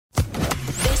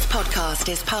podcast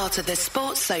is part of the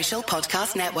Sports Social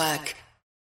Podcast Network.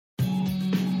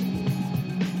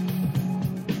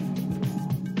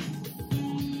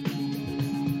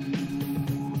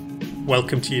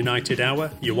 Welcome to United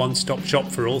Hour, your one-stop shop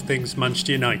for all things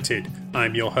Manchester United.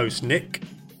 I'm your host, Nick.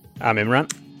 I'm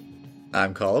Imran.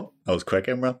 I'm Colin. That was quick,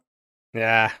 Imran.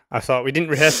 Yeah, I thought we didn't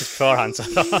rehearse this beforehand, so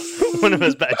I thought one of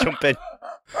us better jump in.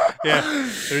 Yeah,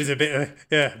 there is a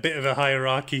bit of a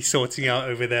hierarchy sorting out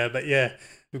over there, but yeah,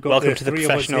 we've got welcome to the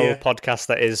professional podcast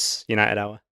that is United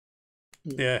Hour.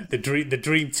 Yeah, the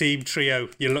dream team trio.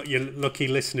 You're lucky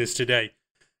listeners today.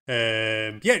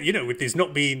 There's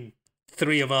not been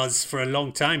three of us for a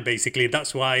long time, basically.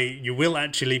 That's why you will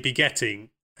actually be getting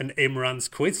an Imran's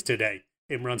quiz today,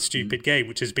 Imran's Stupid Game,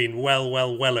 which has been well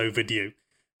overdue.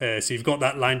 So you've got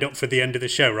that lined up for the end of the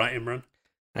show, right, Imran?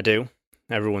 I do.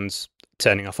 Everyone's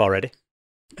turning off already.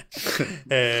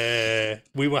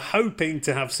 We were hoping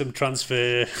to have some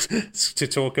transfer to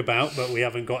talk about, but we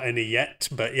haven't got any yet.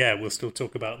 But yeah, we'll still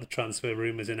talk about the transfer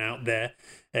rumours and out there.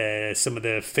 Some of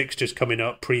the fixtures coming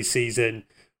up pre-season.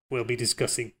 We'll be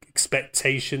discussing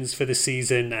expectations for the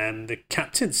season and the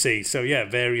captaincy. So yeah,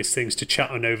 various things to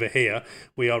chat on over here.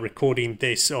 We are recording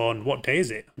this on, what day is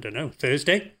it? I don't know,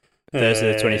 Thursday?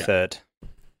 Thursday the 23rd.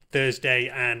 Thursday,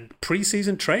 and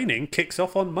pre-season training kicks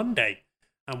off on Monday.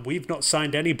 And we've not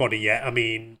signed anybody yet. I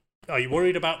mean, are you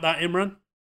worried about that, Imran?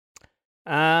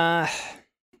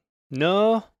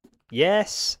 No.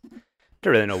 Yes.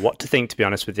 Don't really know what to think, to be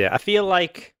honest with you. I feel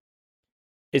like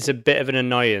it's a bit of an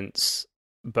annoyance,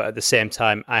 but at the same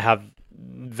time, I have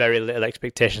very little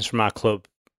expectations from our club,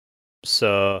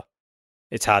 so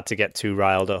it's hard to get too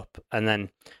riled up. And then,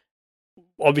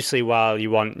 obviously, while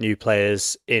you want new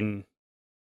players in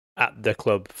at the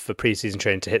club for pre-season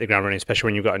training to hit the ground running, especially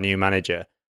when you've got a new manager,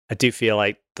 I do feel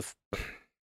like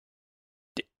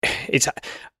it's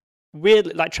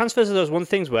weird. Like, transfers are those one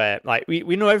things where, like,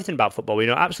 we know everything about football. We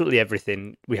know absolutely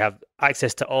everything. We have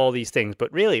access to all these things. But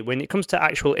really, when it comes to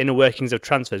actual inner workings of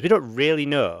transfers, we don't really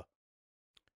know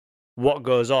what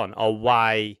goes on or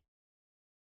why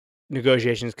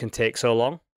negotiations can take so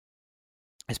long,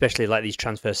 especially like these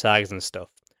transfer sagas and stuff.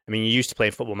 I mean, you used to play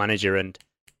Football Manager and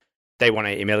they want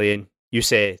 80 million. You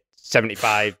say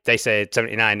 75, they say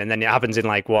 79, and then it happens in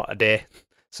like, what, a day?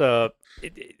 So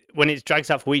when it drags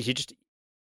out for weeks,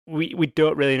 we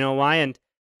don't really know why. And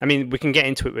I mean, we can get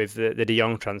into it with the De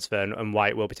Jong transfer and why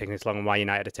it will be taking this long and why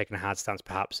United are taking a hard stance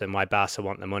perhaps and why Barca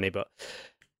want the money. But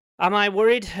am I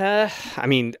worried? I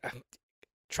mean,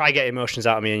 try get emotions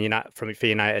out of me and for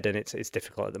United, and it's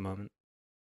difficult at the moment.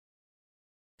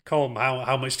 Colm,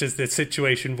 how much does the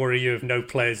situation worry you of no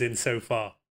players in so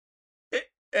far?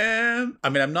 I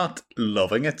mean, I'm not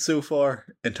loving it so far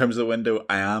in terms of the window.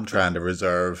 I am trying to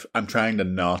reserve. I'm trying to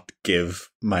not give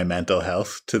my mental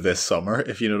health to this summer,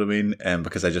 if you know what I mean.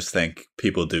 Because I just think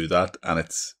people do that, and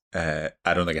it's. I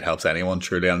don't think it helps anyone.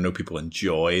 Truly, I know people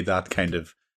enjoy that kind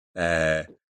of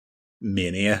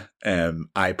mania.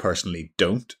 I personally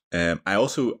don't. I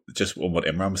also just on what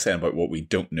Imran was saying about what we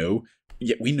don't know.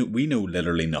 Yet we know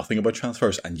literally nothing about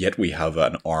transfers, and yet we have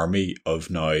an army of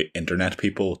now internet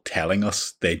people telling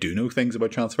us they do know things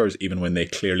about transfers, even when they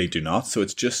clearly do not. So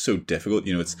it's just so difficult.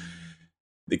 You know, it's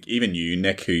like even you,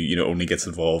 Nick, who only gets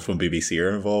involved when BBC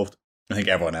are involved. I think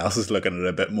everyone else is looking at it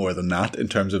a bit more than that in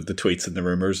terms of the tweets and the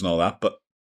rumours and all that. But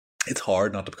it's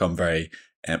hard not to become very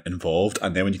involved,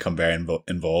 and then when you become very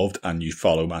involved and you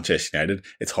follow Manchester United,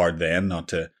 it's hard then not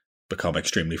to become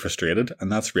extremely frustrated, and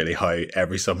that's really how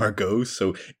every summer goes.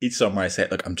 So each summer I say,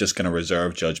 look, I'm just going to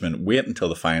reserve judgment, wait until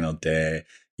the final day.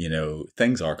 You know,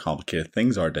 things are complicated,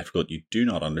 things are difficult, you do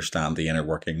not understand the inner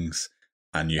workings,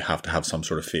 and you have to have some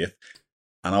sort of faith.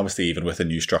 And obviously, even with a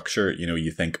new structure,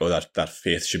 you think, oh, that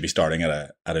faith should be starting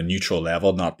at a neutral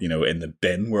level, not in the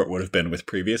bin where it would have been with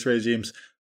previous regimes.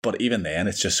 But even then,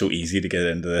 it's just so easy to get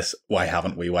into this, why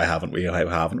haven't we,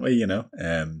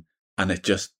 and it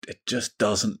just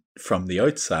doesn't, from the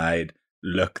outside,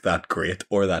 look that great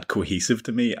or that cohesive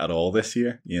to me at all this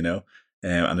year,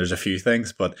 And there's a few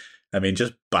things, but I mean,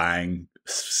 just buying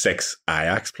 6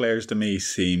 Ajax players to me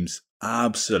seems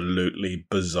absolutely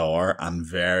bizarre and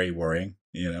very worrying,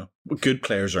 Good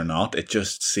players or not, it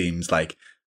just seems like,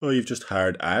 oh, you've just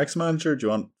hired Ajax manager, do you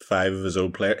want 5 of his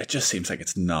old players? It just seems like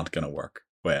it's not going to work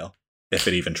well, if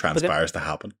it even transpires to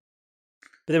happen.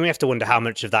 But then we have to wonder how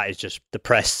much of that is just the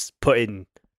press putting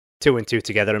 2 and 2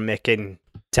 together and making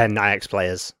 10 Ajax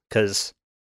players. Because,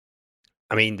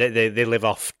 I mean, they live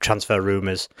off transfer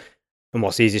rumours. And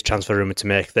what's the easiest transfer rumour to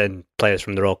make than players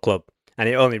from their old club? And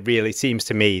it only really seems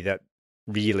to me that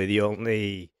really the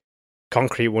only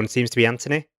concrete one seems to be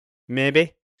Anthony,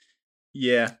 maybe.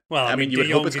 Yeah. Well, I mean, you De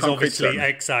would hope Jong it's is concrete obviously certain.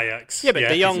 ex-Ajax. Yeah, but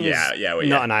De Jong is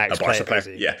not an Ajax a Barca player, is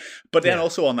he? Yeah. But then Yeah.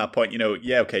 also on that point,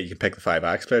 okay, you can pick the 5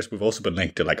 Ajax players. We've also been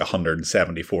linked to like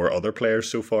 174 other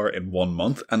players so far in 1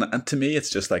 month. And to me, it's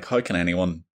just like, how can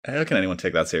anyone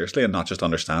take that seriously and not just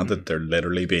understand that they're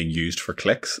literally being used for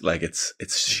clicks? Like, it's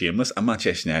shameless. And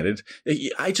Manchester United,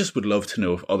 I just would love to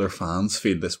know if other fans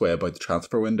feel this way about the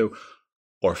transfer window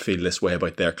or feel this way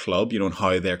about their club, and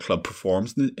how their club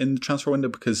performs in the transfer window,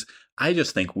 because I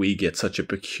just think we get such a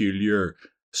peculiar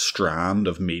strand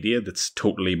of media that's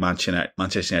totally Manchester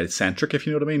United centric, if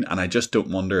you know what I mean. And I just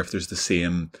don't wonder if there's the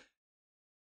same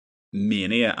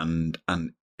mania and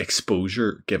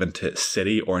exposure given to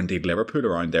City or indeed Liverpool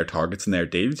around their targets and their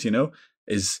deals.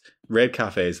 Is Red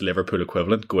Cafe's Liverpool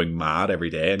equivalent going mad every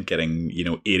day and getting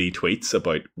 80 tweets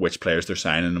about which players they're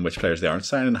signing and which players they aren't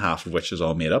signing, half of which is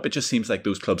all made up? It just seems like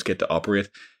those clubs get to operate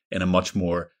in a much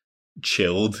more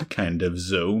chilled kind of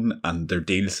zone, and their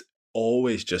deals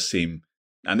always just seem,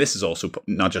 and this is also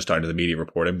not just down to the media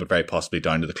reporting, but very possibly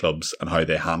down to the clubs and how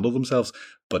they handle themselves,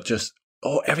 but just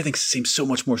everything seems so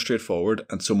much more straightforward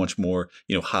and so much more,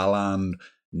 Haaland,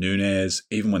 Nunes,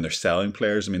 even when they're selling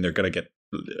players, I mean, they're going to get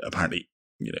apparently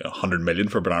 100 million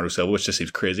for Bernardo Silva, which just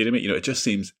seems crazy to me. It just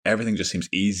seems, everything just seems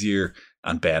easier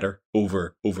and better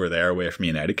over there away from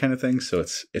United kind of thing. So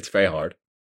it's very hard.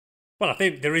 Well, I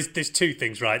think there's 2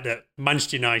 things, right? That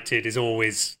Manchester United is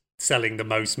always selling the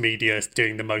most media,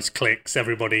 doing the most clicks.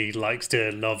 Everybody likes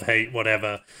to love, hate,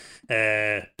 whatever.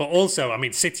 But also, I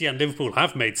mean, City and Liverpool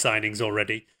have made signings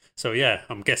already. So yeah,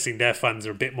 I'm guessing their fans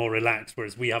are a bit more relaxed,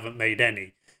 whereas we haven't made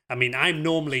any. I mean, I'm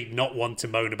normally not one to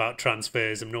moan about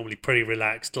transfers. I'm normally pretty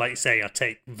relaxed. Like you say, I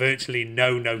take virtually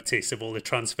no notice of all the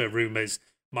transfer rumours.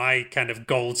 My kind of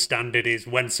gold standard is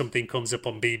when something comes up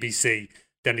on BBC,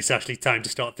 then it's actually time to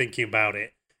start thinking about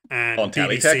it. And on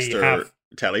BBC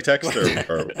teletext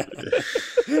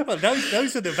or well,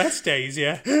 those are the best days,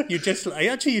 yeah. I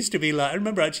actually used to be like, I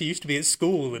remember I actually used to be at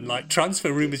school and like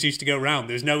transfer rumours used to go around.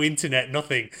 There's no internet,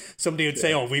 nothing. Somebody would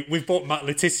say, we've bought Matt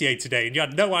Letitia today, and you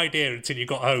had no idea until you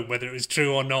got home whether it was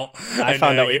true or not. I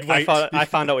found out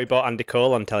we bought Andy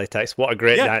Cole on teletext. What a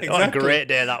great night. Exactly. What a great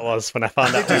day that was when I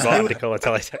found out we bought Andy Cole on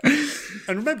teletext.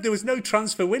 And remember, there was no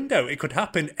transfer window. It could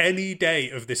happen any day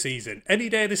of the season. Any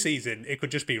day of the season, it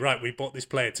could just be, right, we bought this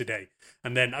player today.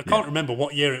 And then I can't remember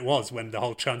what year it was when the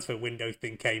whole transfer window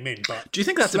thing came in. But do you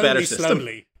think that's a better system?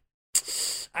 Slowly,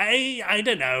 I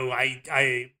don't know.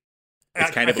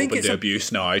 It's kind of open to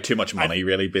abuse now. Too much money,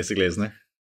 really, basically, isn't it?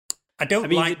 I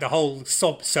don't like the whole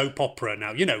soap opera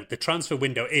now. The transfer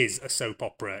window is a soap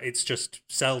opera. It's just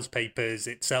sells papers,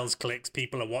 it sells clicks,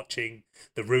 people are watching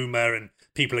the rumour and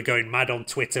people are going mad on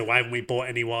Twitter, why haven't we bought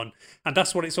anyone? And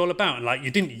that's what it's all about. And like, you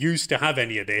didn't used to have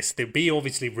any of this. There'd be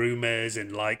obviously rumours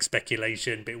and like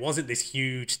speculation, but it wasn't this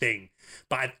huge thing.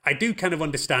 But I do kind of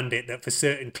understand it that for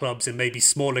certain clubs and maybe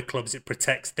smaller clubs, it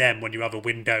protects them when you have a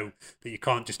window that you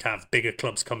can't just have bigger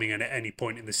clubs coming in at any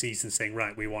point in the season saying,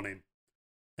 right, we want him.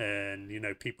 And,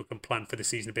 people can plan for the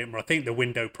season a bit more. I think the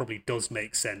window probably does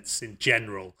make sense in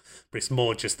general, but it's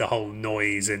more just the whole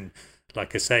noise and,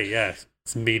 like I say, yeah,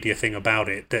 it's a media thing about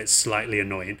it that's slightly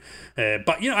annoying.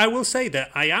 But, I will say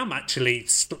that I am actually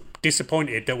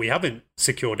disappointed that we haven't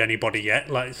secured anybody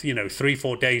yet. Like,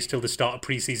 3-4 days till the start of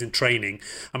pre-season training.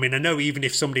 I mean, I know even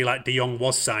if somebody like De Jong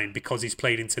was signed because he's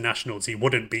played internationals, he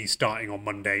wouldn't be starting on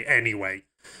Monday anyway.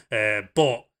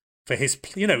 But for his,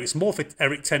 it's more for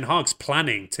Erik ten Hag's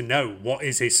planning to know what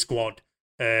is his squad,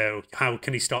 how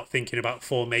can he start thinking about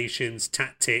formations,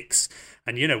 tactics,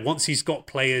 and once he's got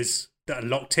players that are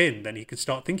locked in, then he can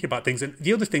start thinking about things. And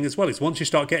the other thing as well is once you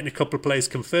start getting a couple of players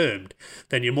confirmed,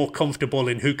 then you're more comfortable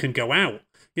in who can go out.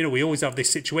 We always have this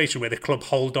situation where the club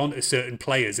hold on to certain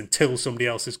players until somebody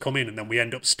else has come in, and then we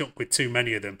end up stuck with too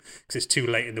many of them because it's too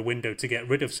late in the window to get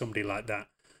rid of somebody like that.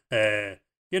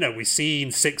 We've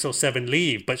seen 6 or 7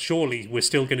 leave, but surely we're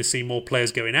still going to see more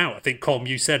players going out. I think, Colm,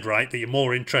 you said, right, that you're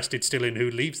more interested still in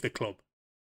who leaves the club.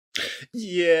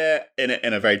 Yeah,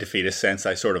 in a very defeatist sense,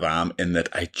 I sort of am, in that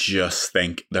I just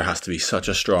think there has to be such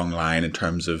a strong line in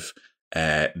terms of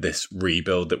this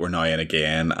rebuild that we're now in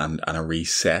again, and a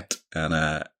reset and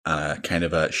a kind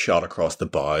of a shot across the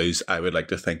bows, I would like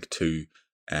to think, to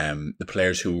the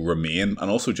players who remain, and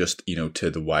also just, to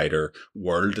the wider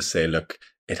world to say, look,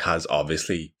 it has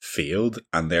obviously failed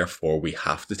and therefore we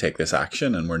have to take this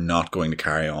action, and we're not going to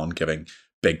carry on giving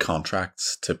big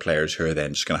contracts to players who are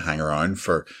then just going to hang around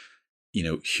for,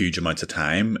 huge amounts of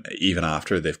time, even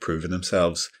after they've proven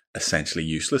themselves essentially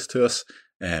useless to us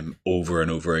over and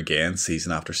over again,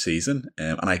 season after season.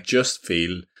 And I just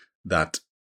feel that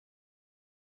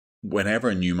whenever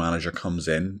a new manager comes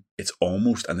in, it's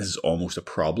almost, and this is almost a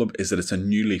problem, is that it's a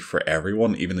new leaf for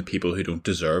everyone, even the people who don't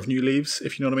deserve new leaves,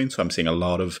 if you know what I mean. So I'm seeing a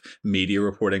lot of media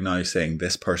reporting now saying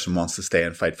this person wants to stay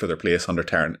and fight for their place under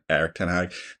Erik ten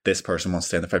Hag. This person wants to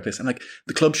stay in the fight place. And like,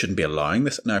 the club shouldn't be allowing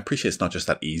this. Now, I appreciate it's not just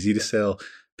that easy to sell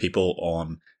people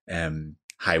on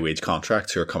high wage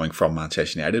contracts who are coming from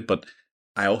Manchester United, but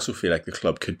I also feel like the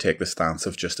club could take the stance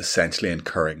of just essentially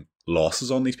incurring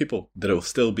losses on these people that will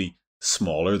still be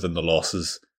smaller than the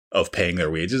losses of paying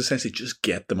their wages. Essentially, just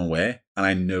get them away. And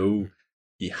I know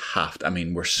you have to, I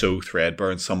mean, we're so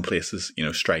threadbare in some places, you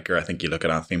know, striker, I think you look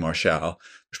at Anthony Martial,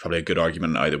 there's probably a good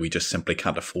argument now that we just simply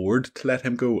can't afford to let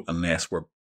him go unless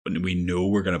we know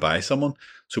we're going to buy someone.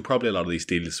 So probably a lot of these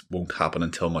deals won't happen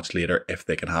until much later, if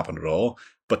they can happen at all.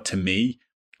 But to me,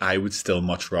 I would still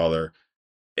much rather,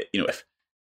 you know,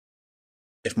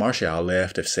 if Martial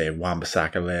left, if say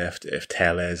Wan-Bissaka left, if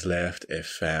Tellez left,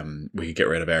 if we could get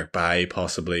rid of Eric Bailly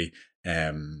possibly,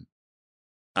 including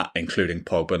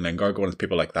Pogba and Lingard, going to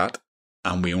people like that,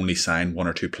 and we only signed one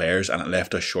or two players and it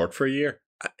left us short for a year,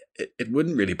 it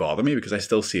wouldn't really bother me because I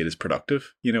still see it as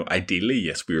productive. You know, ideally,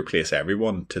 yes, we replace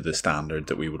everyone to the standard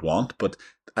that we would want, but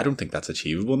I don't think that's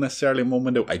achievable necessarily in one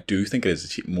window. I do think it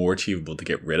is more achievable to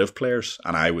get rid of players,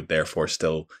 and I would therefore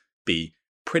still be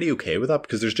pretty okay with that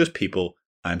because there's just people,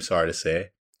 I'm sorry to say,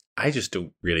 I just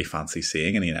don't really fancy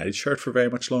seeing an United shirt for very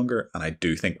much longer, and I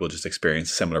do think we'll just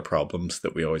experience similar problems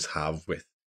that we always have with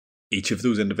each of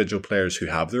those individual players who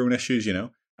have their own issues, you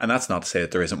know. And that's not to say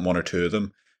that there isn't one or two of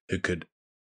them who could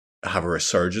have a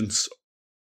resurgence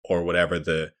or whatever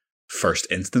the first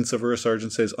instance of a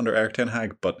resurgence is under Erik ten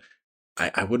Hag, but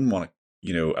I wouldn't want to,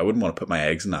 you know, I wouldn't want to put my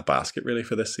eggs in that basket really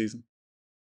for this season.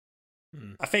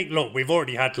 I think, look, we've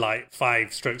already had like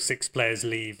 5/6 players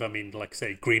leave. I mean, like I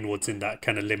say, Greenwood's in that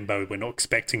kind of limbo. We're not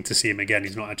expecting to see him again.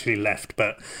 He's not actually left,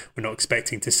 but we're not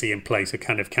expecting to see him play, so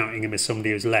kind of counting him as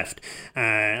somebody who's left.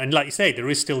 And like you say, there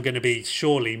is still going to be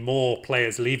surely more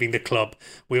players leaving the club.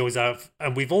 We always have,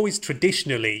 and we've always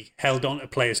traditionally held on to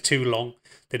players too long.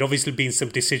 There'd obviously been some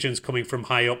decisions coming from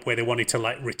high up where they wanted to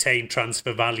like retain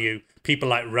transfer value. People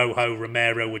like Rojo,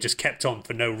 Romero were just kept on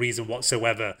for no reason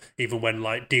whatsoever, even when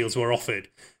like deals were offered.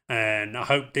 And I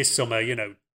hope this summer, you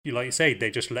know, like you say,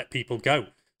 they just let people go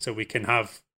so we can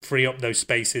free up those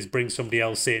spaces, bring somebody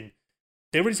else in.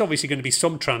 There is obviously going to be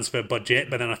some transfer budget,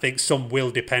 but then I think some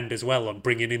will depend as well on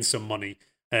bringing in some money.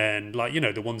 And like, you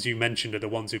know, the ones you mentioned are the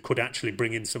ones who could actually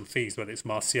bring in some fees, whether it's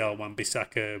Martial,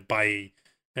 Wan-Bissaka, Bailly.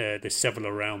 There's several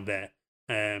around there.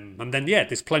 And then, yeah,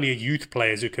 there's plenty of youth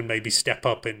players who can maybe step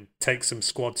up and take some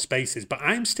squad spaces. But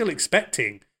I'm still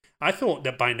expecting, I thought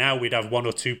that by now we'd have one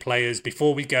or two players.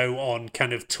 Before we go on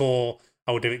kind of tour,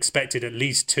 I would have expected at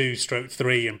least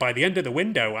 2/3. And by the end of the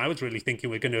window, I was really thinking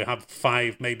we're going to have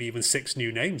 5, maybe even 6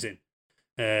 new names in.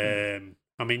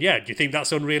 I mean, yeah, do you think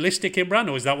that's unrealistic,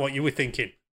 Imran, or is that what you were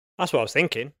thinking? That's what I was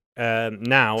thinking.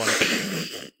 Now,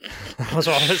 that's what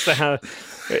I was saying.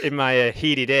 In my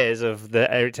heady days of the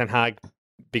Erik ten Hag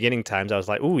beginning times, I was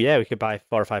like, oh, yeah, we could buy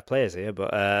 4 or 5 players here.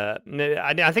 But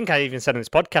I think I even said on this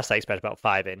podcast I expect about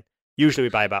 5 in. Usually we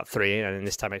buy about 3, and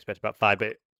this time I expect about 5.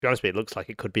 But to be honest with you, it looks like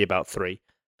it could be about 3.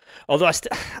 Although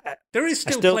there is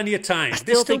still plenty of time. I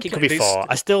still think it could be 4.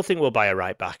 I still think we'll buy a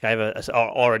right back. I have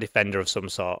or a defender of some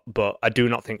sort. But I do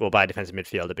not think we'll buy a defensive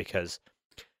midfielder because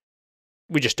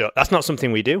we just don't. That's not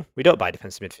something we do. We don't buy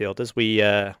defensive midfielders.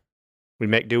 We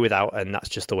make do without, and that's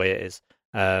just the way it is.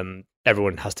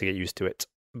 Everyone has to get used to it.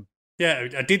 Yeah,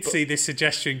 I did see this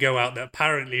suggestion go out that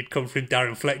apparently it'd come from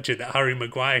Darren Fletcher that Harry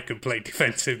Maguire can play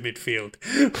defensive midfield.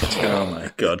 Oh my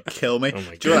God, kill me. Oh,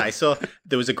 do you know what I saw?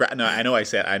 There was a no, I know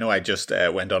I just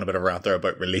went on a bit of a rant there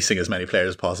about releasing as many players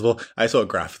as possible. I saw a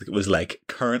graphic that was like,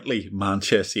 currently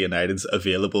Manchester United's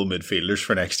available midfielders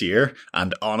for next year,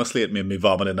 and honestly it made me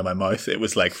vomit into my mouth. It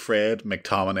was like Fred,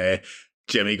 McTominay,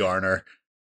 Jimmy Garner,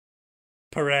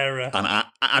 Pereira. And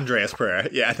Andreas Pereira.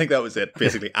 Yeah, I think that was it.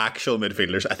 Basically, actual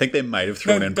midfielders. I think they might have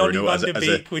thrown in Bruno as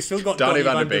a... We still got Donny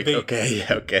van de Beek. Okay,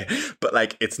 yeah, okay. But,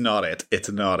 like, it's not it.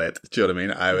 It's not it. Do you know what I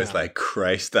mean? I was like,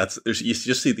 Christ, you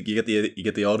just see, you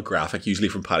get the odd graphic, usually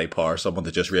from Paddy Power, someone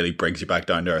that just really brings you back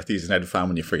down to earth. He's an United fan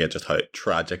when you forget just how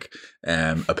tragic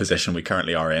a position we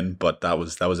currently are in. But that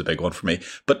was a big one for me.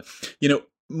 But, you know,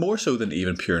 more so than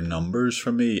even pure numbers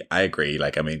for me, I agree.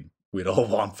 Like, I mean, we'd all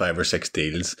want 5 or 6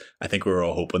 deals. I think we were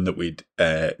all hoping that we'd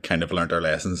kind of learned our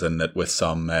lessons and that with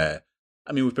some... I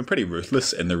mean, we've been pretty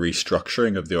ruthless in the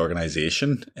restructuring of the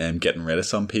organisation and getting rid of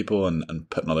some people and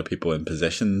putting other people in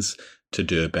positions to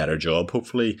do a better job,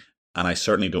 hopefully. And I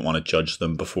certainly don't want to judge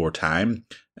them before time.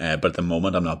 But at the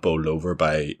moment, I'm not bowled over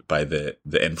by the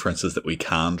inferences that we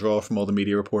can draw from all the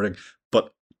media reporting.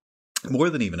 But more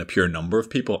than even a pure number of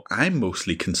people, I'm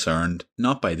mostly concerned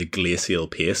not by the glacial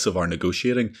pace of our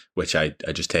negotiating, which I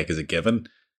just take as a given.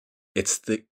 It's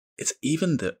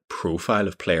even the profile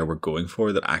of player we're going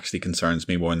for that actually concerns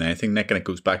me more than anything, Nick. And it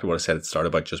goes back to what I said at the start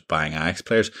about just buying Ajax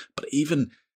players. But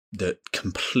even I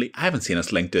haven't seen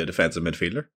us linked to a defensive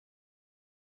midfielder.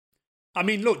 I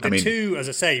mean, look, two, as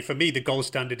I say, for me, the gold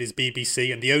standard is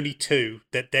BBC, and the only two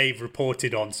that they've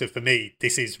reported on. So for me,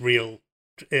 this is real.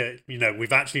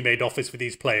 We've actually made offers for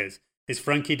these players. Is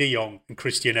Frankie de Jong and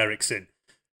Christian Eriksen.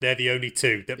 They're the only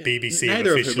two that BBC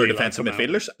Neither have of them are defensive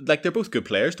midfielders. Like, they're both good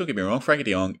players, don't get me wrong. Frankie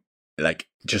de Jong, like,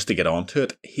 just to get onto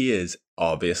it, he is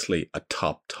obviously a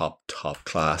top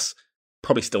class.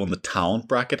 Probably still in the talent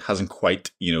bracket, hasn't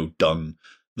quite, done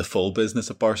the full business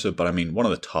of Barca, but I mean, one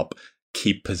of the top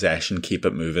keep possession, keep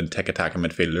it moving, tiki-taka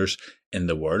midfielders in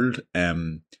the world.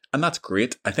 And that's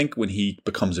great. I think when he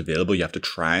becomes available, you have to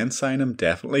try and sign him,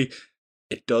 definitely.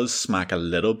 It does smack a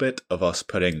little bit of us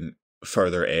putting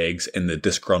further eggs in the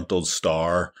disgruntled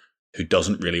star who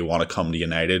doesn't really want to come to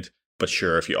United, but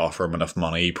sure, if you offer him enough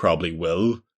money, he probably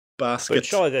will basket. But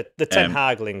surely the Ten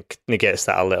Hag link negates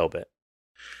that a little bit.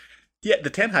 Yeah,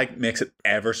 the Ten Hag makes it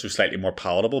ever so slightly more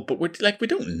palatable, but we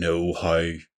don't know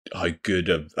how good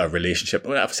a relationship.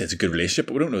 Well, obviously it's a good relationship,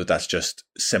 but we don't know that that's just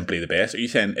simply the best. Are you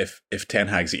saying if Ten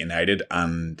Hag's at United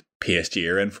and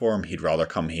PSG are in for him, he'd rather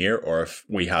come here, or if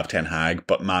we have Ten Hag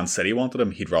but Man City wanted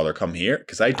him, he'd rather come here?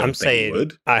 Because I don't think he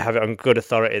would. I have it on good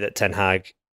authority that Ten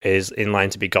Hag is in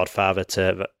line to be godfather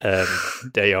to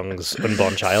De Jong's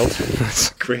unborn child.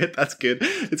 Great, that's good.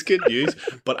 It's good news.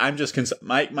 But I'm just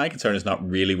my concern is not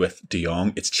really with De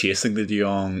Jong. It's chasing the De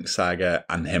Jong saga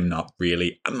and him not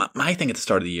really. And my thing at the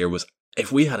start of the year was,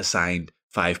 if we had assigned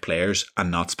 5 players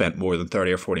and not spent more than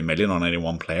 30 or 40 million on any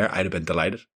one player, I'd have been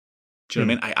delighted. Do you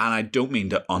know what I mean? I don't mean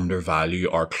to undervalue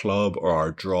our club or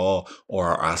our draw or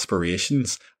our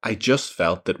aspirations. I just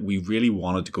felt that we really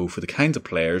wanted to go for the kinds of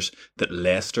players that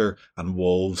Leicester and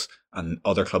Wolves and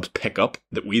other clubs pick up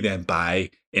that we then buy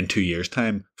in 2 years'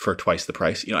 time for twice the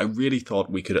price. I really thought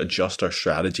we could adjust our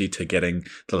strategy to getting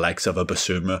the likes of a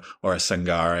Basuma or a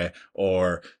Sangare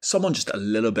or someone just a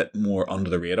little bit more under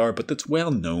the radar, but that's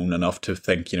well known enough to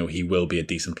think, he will be a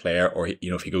decent player, or,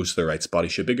 if he goes to the right spot, he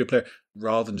should be a good player,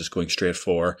 rather than just going straight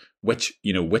for which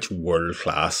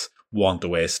world-class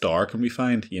want-away star can we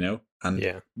find,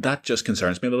 And that just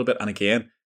concerns me a little bit. And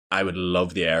again, I would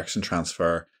love the Eriksen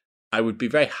transfer. I would be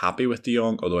very happy with De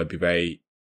Jong, although I'd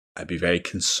be very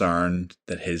concerned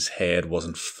that his head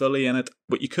wasn't fully in it.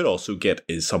 What you could also get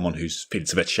is someone who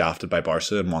feels a bit shafted by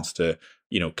Barca and wants to,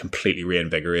 completely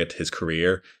reinvigorate his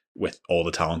career with all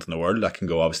the talent in the world. That can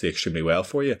go obviously extremely well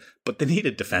for you. But they need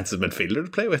a defensive midfielder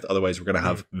to play with. Otherwise, we're going to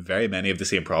have very many of the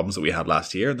same problems that we had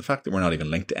last year. And the fact that we're not even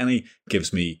linked to any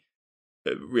gives me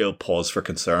a real pause for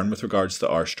concern with regards to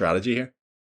our strategy here.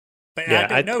 But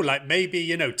I don't know, like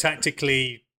maybe,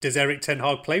 tactically, does Erik ten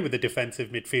Hag play with a defensive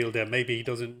midfielder? Maybe he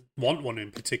doesn't want one in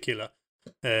particular.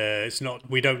 It's not.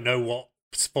 We don't know what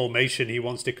formation he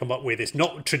wants to come up with. It's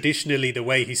not traditionally the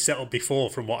way he's set up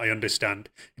before, from what I understand.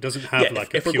 He doesn't have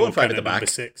if we're going 5 at the back,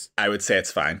 6. I would say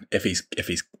it's fine. If he's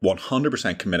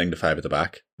 100% committing to 5 at the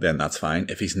back, then that's fine.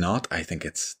 If he's not, I think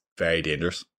it's very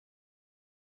dangerous.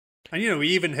 And we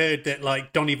even heard that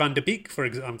like Donny van de Beek, for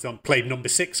example, played number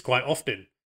 6 quite often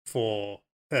for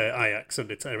Ajax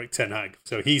under Erik ten Hag.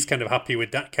 So he's kind of happy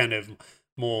with that kind of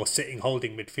more sitting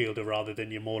holding midfielder rather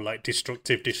than your more like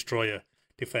destructive destroyer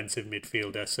defensive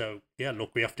midfielder. So yeah,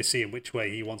 look, we have to see in which way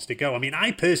he wants to go. I mean,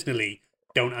 I personally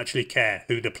don't actually care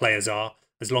who the players are.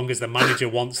 As long as the manager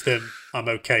wants them, I'm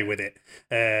okay with it.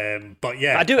 But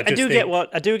yeah, I do get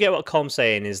what Colm's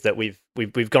saying is that we've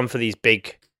gone for these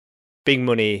big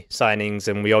money signings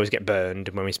and we always get burned.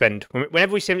 And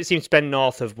whenever we seem to spend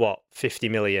north of 50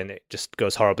 million, it just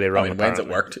goes horribly wrong. I mean, when's it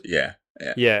worked? Yeah.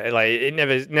 Like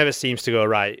it never seems to go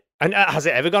right. And has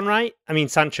it ever gone right? I mean,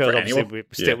 Sancho,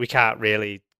 obviously, we can't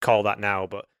really call that now,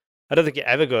 but I don't think it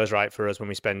ever goes right for us when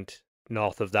we spend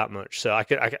north of that much. So I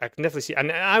can definitely see.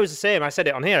 And I was the same. I said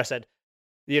it on here. I said,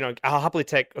 I'll happily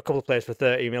take a couple of players for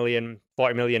 30 million,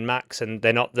 40 million max, and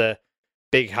they're not the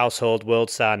big household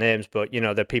world star names, but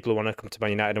they're people who want to come to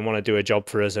Man United and want to do a job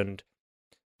for us and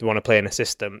they want to play in a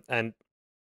system.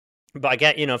 But I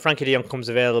get, Frankie de Jong comes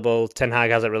available, Ten Hag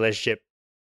has a relationship.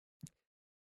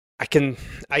 I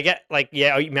get like,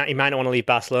 he might not want to leave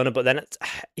Barcelona, but then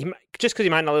just because he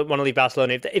might not want to leave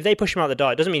Barcelona, if they push him out the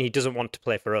door, it doesn't mean he doesn't want to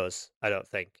play for us, I don't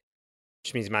think.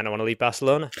 Which means he might not want to leave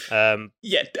Barcelona.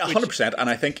 100%. And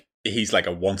I think he's like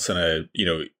a once in a,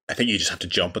 I think you just have to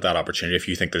jump at that opportunity if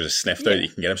you think there's a sniff there that you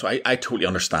can get him. So I totally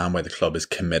understand why the club is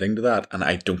committing to that, and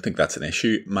I don't think that's an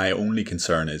issue. My only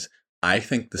concern is I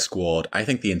think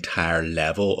the entire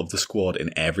level of the squad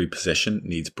in every position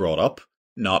needs brought up,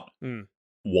 not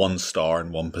one star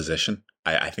in one position.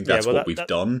 I think that's what we've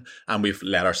done, and we've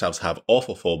let ourselves have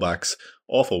awful fullbacks,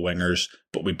 awful wingers,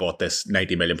 but we bought this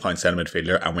 £90 million centre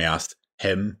midfielder, and we asked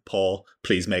him, Paul,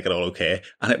 please make it all okay,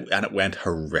 and it went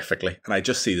horrifically. And I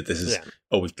just see that this is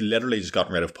we've literally just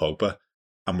gotten rid of Pogba,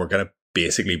 and we're going to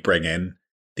basically bring in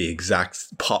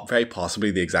very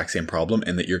possibly the exact same problem,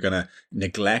 in that you're going to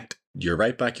neglect your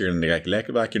right back, you're going to neglect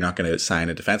left back, you're not going to sign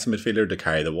a defensive midfielder to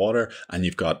carry the water, and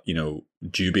you've got,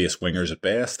 dubious wingers at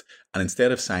best. And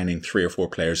instead of signing 3 or 4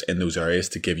 players in those areas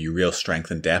to give you real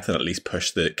strength and depth and at least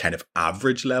push the kind of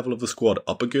average level of the squad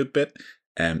up a good bit,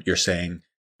 you're saying,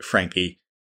 Frankie,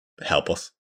 help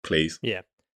us, please. Yeah.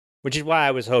 Which is why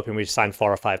I was hoping we'd sign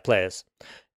 4 or 5 players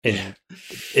in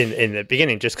the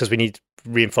beginning, just because we need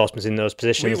reinforcements in those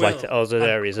positions, like other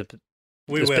areas of.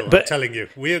 We will. But I'm telling you,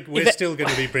 we're still going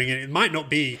to be bringing. It might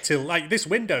not be till this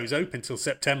window's open till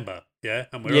September,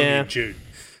 and we're only in June,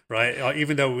 right?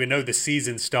 Even though we know the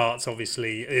season starts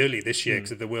obviously early this year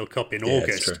because of the World Cup in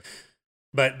August.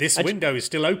 But this window is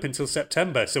still open till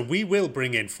September, so we will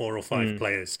bring in 4 or 5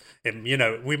 players.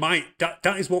 We might.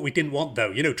 That is what we didn't want,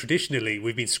 though. Traditionally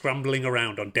we've been scrambling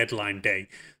around on deadline day,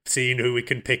 seeing who we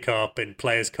can pick up and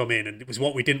players come in, and it was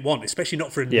what we didn't want, especially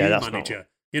not for a new manager.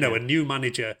 A new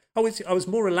manager. I was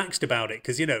more relaxed about it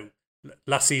because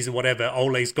last season, whatever,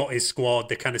 Ole's got his squad,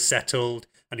 they're kind of settled,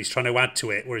 and he's trying to add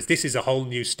to it. Whereas this is a whole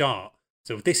new start.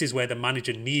 So this is where the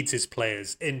manager needs his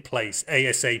players in place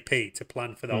ASAP to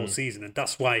plan for the whole season. And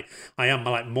that's why I am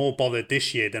more bothered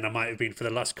this year than I might have been for the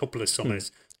last couple of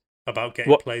summers about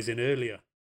getting players in earlier.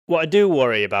 What I do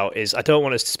worry about is I don't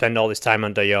want us to spend all this time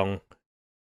on De Jong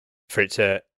for it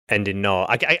to end in no.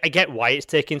 I get why it's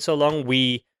taking so long.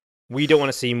 We don't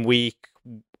want to seem weak.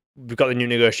 We've got the new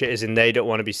negotiators in. They don't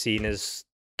want to be seen as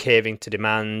caving to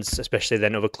demands, especially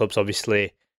then other clubs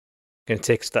obviously going to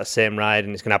take that same ride,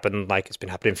 and it's going to happen like it's been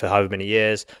happening for however many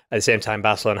years. At the same time,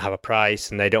 Barcelona have a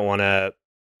price, and they don't want to.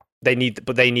 They need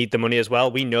the money as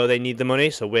well. We know they need the money,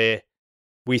 so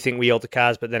we think we hold the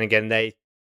cards, but then again, they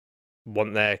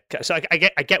want their. So I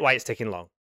get why it's taking long.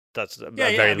 That's a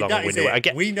very long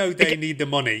window. We know they need the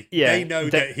money. Yeah, they know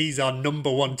that he's our number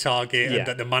one target and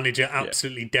that the manager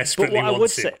absolutely desperately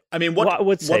wants him. What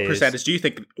percentage do you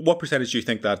think? What percentage do you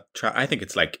think that? I think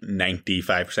it's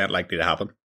 95% likely to happen.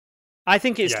 I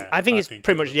think it's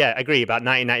pretty much I agree about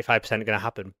 90-95% going to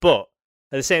happen. But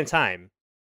at the same time,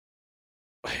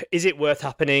 is it worth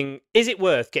happening? Is it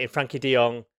worth getting Frankie De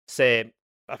Jong, say,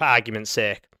 for argument's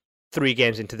sake, 3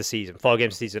 games into the season, 4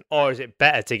 games into the season, or is it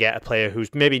better to get a player who's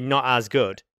maybe not as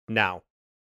good now?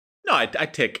 No,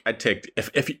 I'd take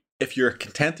if you're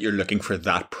content that you're looking for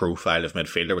that profile of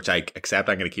midfielder, which I accept.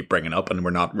 I'm going to keep bringing up, and we're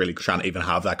not really trying to even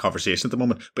have that conversation at the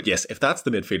moment. But yes, if that's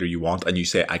the midfielder you want, and you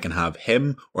say I can have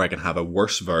him, or I can have a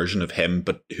worse version of him,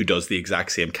 but who does the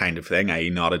exact same kind of thing,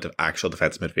 i.e., not an actual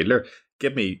defensive midfielder,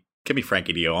 give me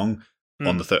Frankie De Jong.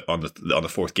 On the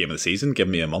 4th game of the season, give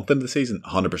me a month into the season,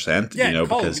 100%.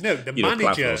 The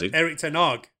manager Erik ten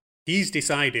Hag, he's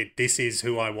decided this is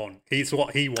who I want. He's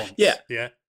what he wants.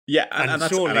 Yeah. And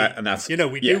that's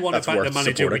we do want to back the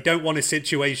manager. Supporting. We don't want a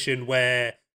situation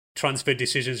where transfer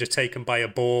decisions are taken by a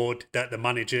board that the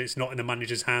manager, it's not in the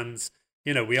manager's hands.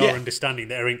 We are understanding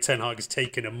that Erik ten Hag has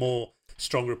taken a more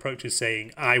stronger approach of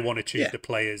saying, I want to choose the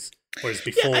players, whereas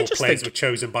before players were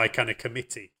chosen by kind of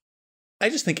committee. I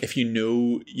just think if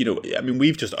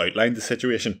we've just outlined the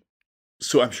situation,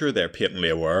 so I'm sure they're patently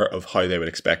aware of how they would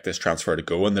expect this transfer to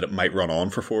go, and that it might run on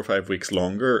for 4 or 5 weeks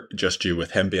longer, just due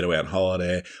with him being away on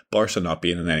holiday, Barca not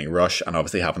being in any rush, and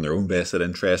obviously having their own vested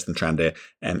interest and trying to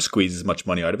squeeze as much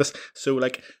money out of us. So,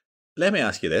 let me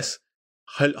ask you this: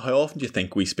 how often do you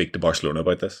think we speak to Barcelona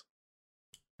about this?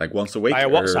 Once a week? Via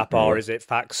WhatsApp, or is it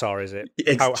fax, or is it?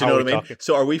 Do you know what I mean? Talking?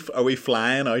 So are we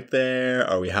flying out there?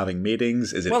 Are we having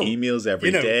meetings? Is it emails every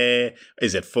day?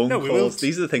 Is it phone calls?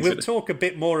 These are the things. We'll talk a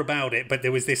bit more about it, but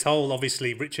there was this whole,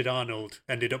 obviously, Richard Arnold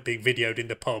ended up being videoed in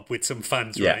the pub with some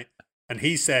fans, right? And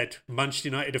he said Manchester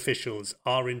United officials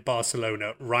are in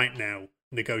Barcelona right now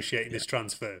negotiating this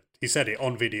transfer. He said it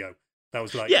on video. That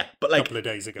was a couple of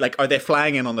days ago. Are they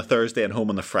flying in on the Thursday and home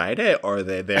on the Friday, or are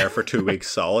they there for 2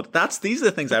 weeks solid? These are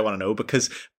the things I want to know, because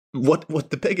what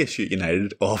the big issue at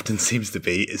United often seems to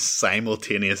be is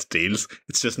simultaneous deals.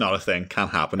 It's just not a thing.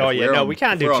 Can't happen. We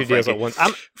can't do 2 deals at once.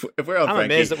 I'm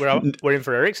amazed that we're in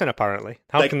for Eriksen, apparently.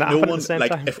 How can that happen at the same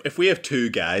time? If we have 2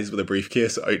 guys with a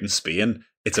briefcase out in Spain,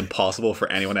 it's impossible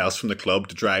for anyone else from the club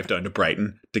to drive down to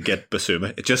Brighton to get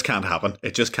Basuma. It just can't happen.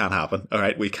 It just can't happen. All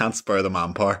right, we can't spare the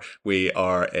manpower. We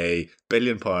are a £1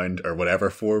 billion or whatever,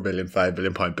 4 billion, 5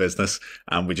 billion pound business,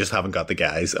 and we just haven't got the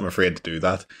guys. I'm afraid to do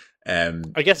that.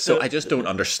 I guess so. I just don't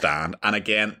understand. And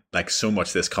again, like, so much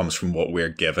of this comes from what we're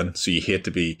given. So you hate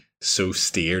to be so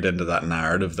steered into that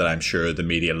narrative that I'm sure the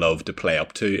media love to play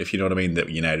up to, if you know what I mean, that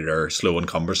United are slow and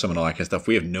cumbersome and all that kind of stuff.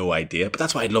 We have no idea, but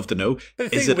that's why I'd love to know.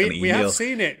 Is it an email? We have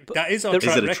seen it. That is our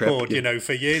track record, yeah.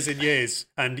 For years and years.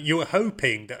 And you're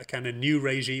hoping that a kind of new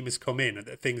regime has come in and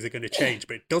that things are going to change,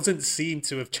 but it doesn't seem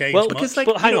to have changed much. Because, like,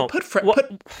 but hang on.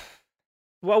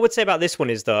 What I would say about this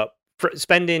one is that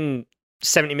spending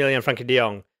 70 million on Frankie de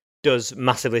Jong does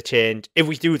massively change. If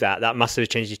we do that, that massively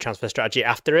changes transfer strategy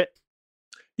after it.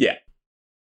 Yeah.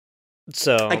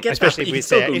 So, I guess especially if we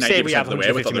say we have the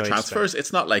way with other transfers,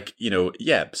 it's not like,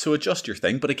 so adjust your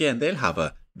thing. But again, they'll have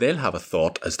a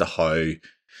thought as to how.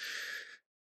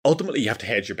 Ultimately, you have to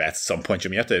hedge your bets at some point.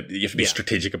 You have to be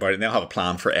strategic about it. And they'll have a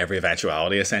plan for every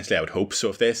eventuality, essentially, I would hope. So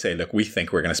if they say, look, we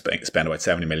think we're going to spend about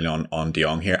 70 million on De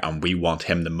Jong here, and we want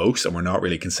him the most, and we're not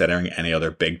really considering any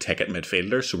other big ticket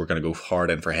midfielders, so we're going to go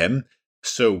hard in for him.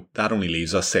 So that only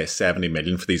leaves us, say, 70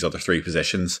 million for these other three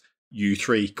positions. You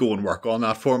three, go and work on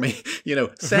that for me.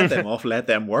 Send them off, let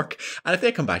them work. And if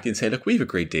they come back to you and say, look, we've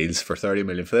agreed deals for 30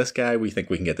 million for this guy. We think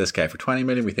we can get this guy for 20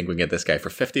 million. We think we can get this guy for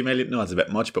 50 million. No, that's a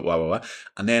bit much, but blah, blah, blah.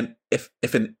 And then if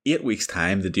in 8 weeks'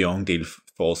 time the De Jong deal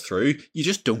falls through, you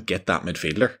just don't get that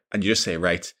midfielder. And you just say,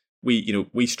 right, we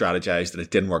strategized and it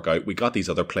didn't work out. We got these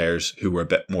other players who were a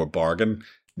bit more bargain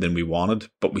than we wanted,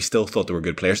 but we still thought they were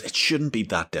good players. It shouldn't be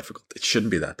that difficult.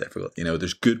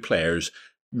 There's good players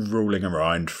rolling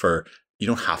around you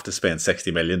don't have to spend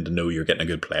 60 million to know you're getting a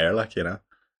good player,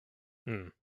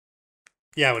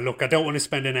 Yeah, well, look, I don't want to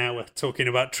spend an hour talking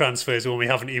about transfers when we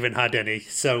haven't even had any.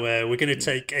 So we're going to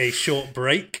take a short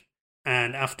break,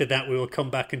 and after that we will come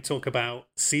back and talk about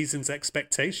season's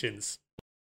expectations.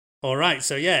 All right,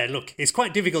 so yeah, look, it's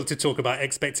quite difficult to talk about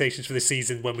expectations for the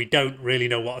season when we don't really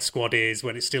know what a squad is,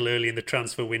 when it's still early in the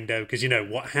transfer window, because,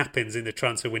 what happens in the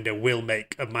transfer window will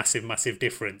make a massive, massive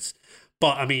difference.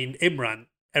 But, I mean, Imran,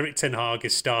 Erik ten Hag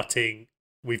is starting.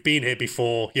 We've been here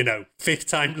before, 5th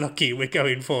time lucky we're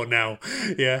going for now.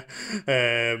 Yeah.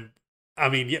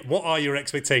 What are your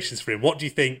expectations for him? What do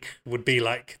you think would be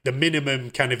like the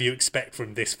minimum kind of you expect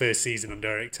from this first season under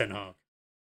Erik ten Hag?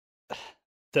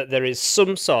 That there is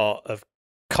some sort of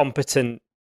competent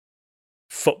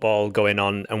football going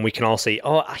on, and we can all see,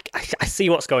 I see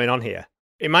what's going on here.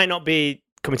 It might not be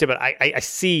coming to, but I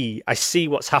see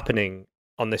what's happening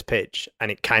on this pitch, and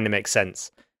it kind of makes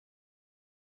sense.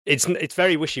 It's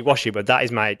very wishy-washy, but that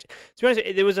is my... To be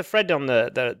honest, there was a thread on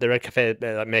the Red Cafe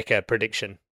that make a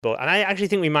prediction, and I actually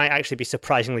think we might actually be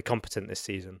surprisingly competent this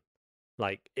season.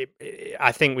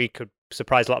 I think we could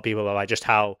surprise a lot of people by just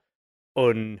how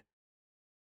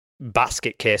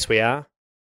basket case we are,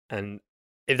 and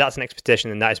if that's an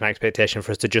expectation, then that is my expectation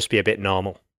for us to just be a bit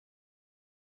normal.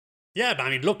 Yeah,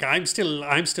 but look, I'm still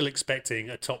expecting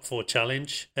a top 4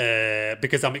 challenge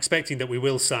because I'm expecting that we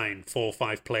will sign 4 or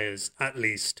 5 players at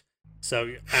least.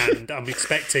 So, and I'm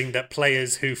expecting that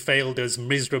players who failed us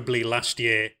miserably last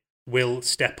year will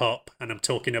step up, and I'm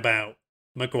talking about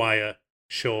Maguire,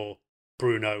 Shaw,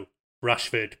 Bruno,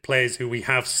 Rashford, players who we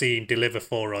have seen deliver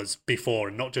for us before,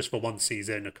 and not just for one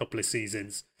season, a couple of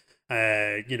seasons.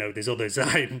 There's others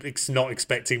I'm not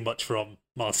expecting much from,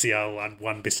 Martial and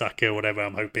Wan-Bissaka or whatever.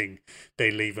 I'm hoping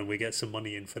they leave and we get some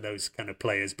money in for those kind of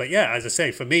players. But yeah, as I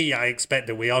say, for me, I expect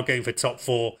that we are going for top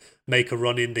 4, make a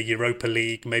run in the Europa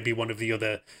League, maybe one of the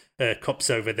other cups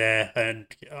over there. And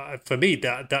for me,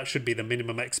 that should be the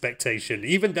minimum expectation.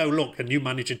 Even though, look, a new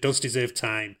manager does deserve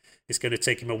time. It's going to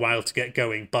take him a while to get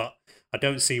going, but I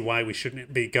don't see why we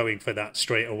shouldn't be going for that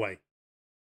straight away.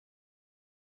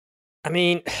 I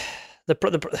mean,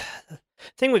 the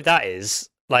thing with that is,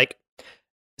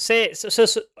 say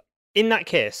so in that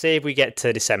case, say if we get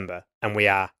to December and we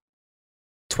are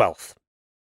 12th,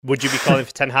 would you be calling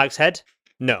for Ten Hag's head?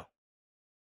 No.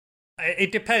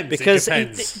 It depends. Because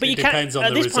it depends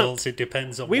on the results. It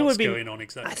depends on what's going on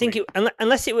exactly. I think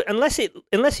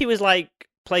unless he was like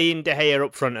playing De Gea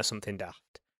up front or something daft,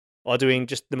 or doing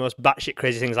just the most batshit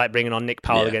crazy things like bringing on Nick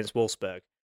Powell against Wolfsburg.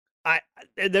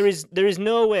 There is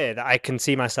no way that I can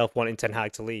see myself wanting Ten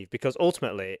Hag to leave, because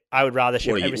ultimately I would rather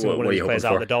ship every single one of these players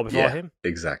out the door before him.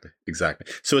 Exactly.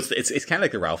 So it's kind of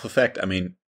like the Ralph effect. I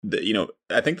mean,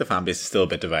 I think the fan base is still a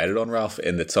bit divided on Ralph,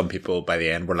 in that some people by the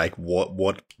end were like,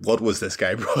 what was this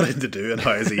guy brought in to do, and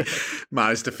how has he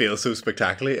managed to fail so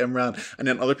spectacularly, Imran? And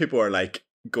then other people are like,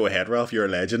 Go ahead, Ralph. You're a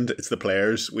legend. It's the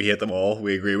players. We hate them all.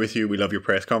 We agree with you. We love your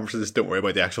press conferences. Don't worry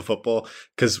about the actual football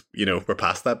because, we're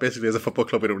past that basically as a football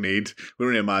club. We don't need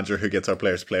a manager who gets our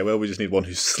players to play well. We just need one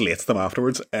who slates them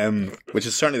afterwards, which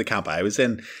is certainly the camp I was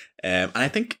in. And I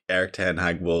think Erik ten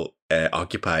Hag will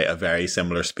occupy a very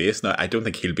similar space. Now, I don't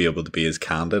think he'll be able to be as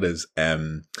candid as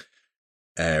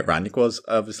Rangnick was,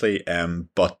 obviously,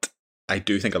 but I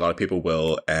do think a lot of people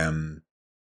will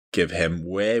give him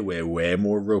way, way, way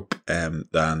more rope than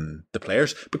the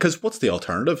players. Because what's the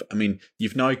alternative? I mean,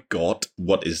 you've now got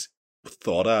what is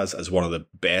thought as one of the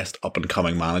best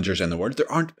up-and-coming managers in the world.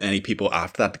 There aren't any people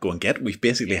after that to go and get. We've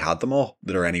basically had them all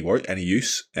that are any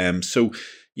use. So,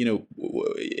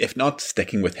 if not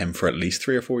sticking with him for at least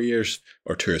 3 or 4 years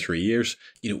or 2 or 3 years,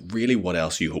 really what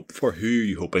else are you hoping for? Who are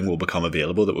you hoping will become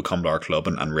available that will come to our club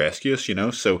and rescue us,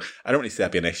 So I don't really see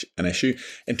that being an issue.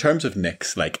 In terms of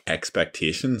Nick's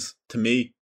expectations, to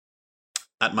me,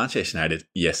 at Manchester United,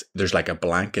 yes, there's a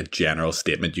blanket general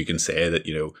statement you can say that,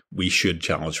 we should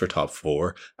challenge for top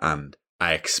 4 and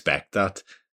I expect that.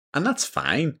 And that's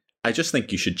fine. I just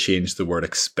think you should change the word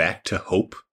expect to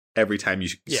hope every time you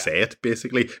say it,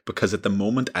 basically, because at the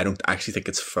moment I don't actually think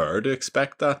it's fair to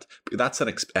expect that. That's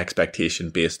an expectation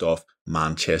based off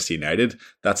Manchester United.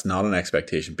 That's not an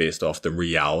expectation based off the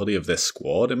reality of this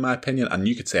squad, in my opinion. And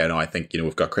you could say, I think,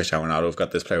 we've got Cristiano Ronaldo, we've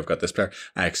got this player,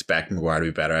 I expect Maguire to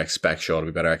be better, I expect Shaw to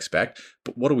be better,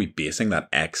 but what are we basing that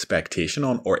expectation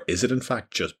on? Or is it in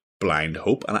fact just blind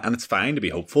hope? And it's fine to be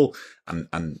hopeful, and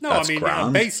no, that's grand.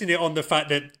 I'm basing it on the fact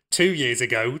that 2 years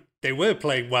ago they were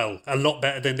playing well, a lot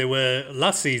better than they were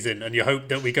last season, and you hope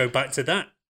that we go back to that.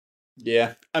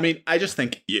 Yeah, I just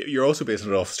think you're also basing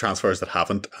it off transfers that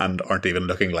haven't and aren't even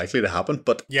looking likely to happen.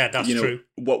 But yeah, that's true.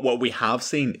 What we have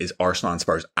seen is Arsenal and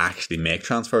Spurs actually make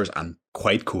transfers, and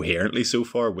quite coherently so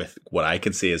far, with what I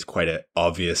can say is quite an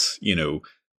obvious,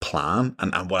 plan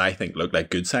and what I think look like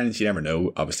good signings. You never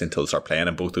know, obviously, until they start playing,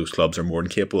 and both those clubs are more than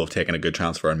capable of taking a good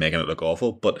transfer and making it look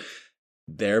awful. But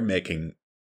they're making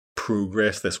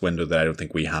progress this window that I don't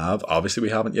think we have. Obviously, we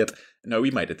haven't yet. Now,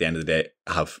 we might at the end of the day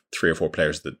have 3 or 4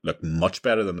 players that look much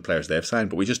better than the players they've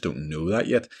signed, but we just don't know that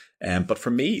yet. But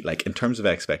for me, in terms of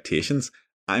expectations,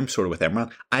 I'm sort of with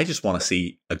Imran. I just want to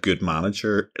see a good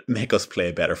manager make us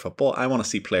play better football. I want to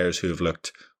see players who have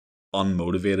looked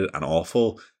unmotivated and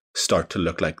awful start to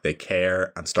look like they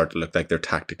care and start to look like they're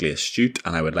tactically astute.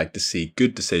 And I would like to see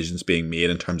good decisions being made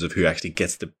in terms of who actually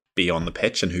gets to be on the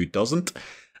pitch and who doesn't.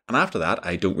 And after that,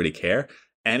 I don't really care.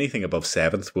 Anything above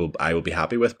 7th I will be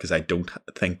happy with, because I don't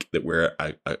think that we're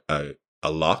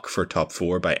a lock for top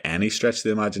 4 by any stretch of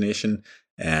the imagination.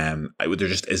 There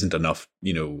just isn't enough,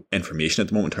 information at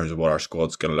the moment in terms of what our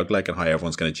squad's going to look like and how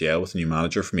everyone's going to gel with a new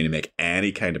manager for me to make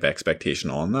any kind of expectation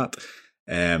on that.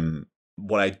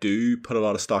 What I do put a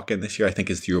lot of stock in this year, I think,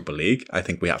 is the Europa League. I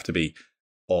think we have to be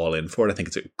all in for it. I think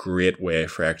it's a great way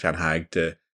for Erik ten Hag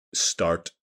to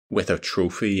start with a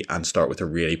trophy and start with a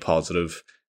really positive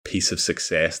piece of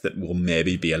success that will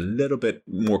maybe be a little bit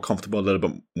more comfortable, a little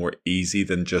bit more easy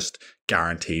than just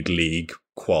guaranteed league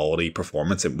quality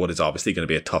performance in what is obviously going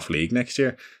to be a tough league next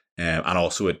year. And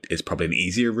also it is probably an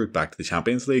easier route back to the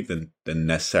Champions League than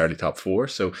necessarily top 4.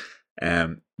 So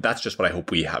that's just what I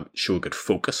hope we show a good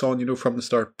focus on, from the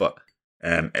start. But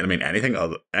anything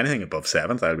above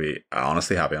 7th, I'd be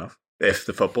honestly happy enough. If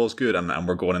the football's good and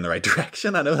we're going in the right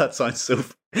direction. I know that sounds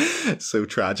so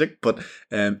tragic, but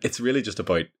it's really just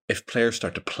about if players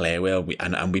start to play well,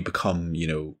 and we become,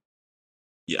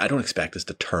 I don't expect us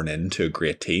to turn into a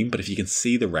great team, but if you can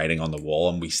see the writing on the wall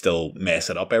and we still mess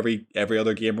it up every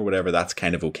other game or whatever, that's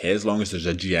kind of okay, as long as there's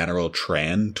a general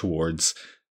trend towards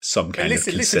some kind of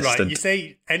consistent. Listen, right? You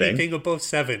say anything above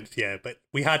 7th, yeah, but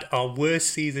we had our worst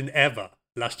season ever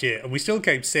last year, and we still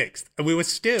came 6th, and we were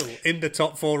still in the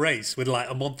top 4 race with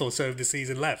a month or so of the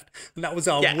season left, and that was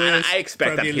our worst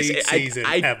Premier League season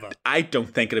ever. I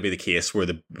don't think it'll be the case where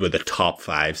the top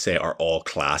 5 say are all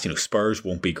class. Spurs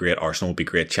won't be great, Arsenal won't be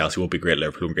great, Chelsea won't be great,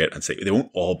 Liverpool won't be great, and say they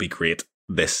won't all be great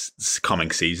this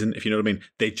coming season, if you know what I mean.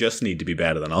 They just need to be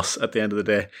better than us at the end of the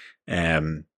day.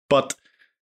 But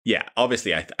yeah,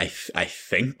 obviously, I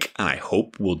think and I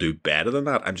hope we'll do better than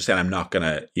that. I'm just saying I'm not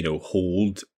gonna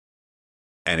hold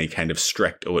any kind of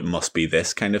strict, it must be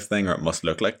this kind of thing or it must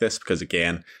look like this, because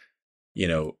again,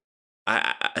 you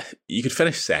could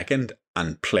finish 2nd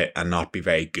and play and not be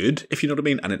very good, if you know what I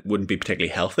mean, and it wouldn't be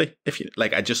particularly healthy. If you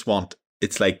I just want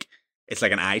it's like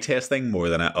an eye test thing more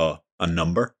than a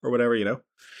number or whatever,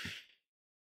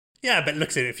 Yeah, but look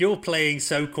at it. If you're playing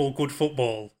so-called good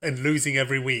football and losing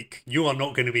every week, you are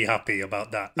not going to be happy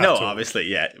about that. No, obviously,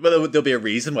 yeah. Well, there'll be a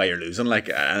reason why you're losing, like,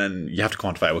 and you have to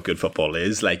quantify what good football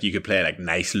is. Like, you could play like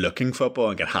nice-looking football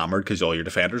and get hammered because all your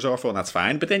defenders are awful, and that's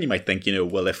fine. But then you might think,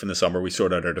 well, if in the summer we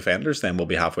sort out our defenders, then we'll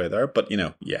be halfway there. But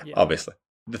obviously,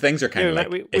 the things are kind of like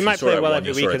we might play well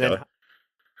every week, and then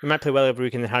we might play well every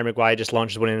week, and then Harry Maguire just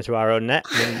launches one into our own net.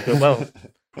 And then you go, well,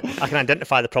 I can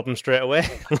identify the problem straight away.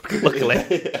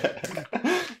 Luckily.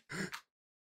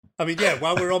 I mean,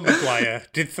 while we're on Maguire,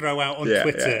 did throw out on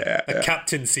Twitter a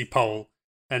captaincy poll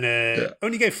and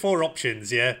only gave 4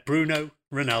 options, Bruno,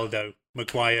 Ronaldo,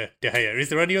 Maguire, De Gea. Is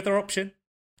there any other option?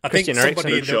 I Christian think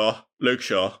somebody Luke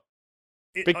Shaw.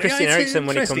 Big Christian Eriksen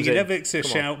when he comes in. Eriksen's a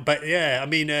shout, but I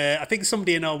mean, I think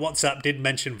somebody in our WhatsApp did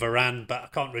mention Varane, but I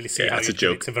can't really see how you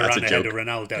give it to Varane ahead of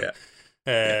Ronaldo.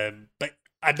 But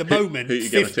at the moment,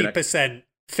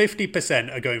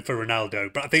 50% are going for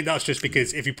Ronaldo, but I think that's just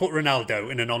because if you put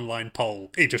Ronaldo in an online poll,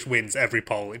 he just wins every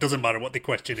poll. It doesn't matter what the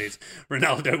question is.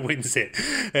 Ronaldo wins it.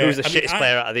 Who's the shittest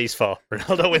player out of these 4?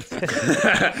 Ronaldo wins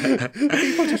it.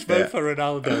 People just vote for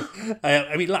Ronaldo.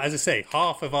 I mean, as I say,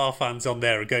 half of our fans on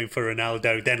there are going for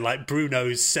Ronaldo. Then, like,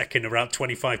 Bruno's second, around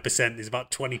 25%. There's about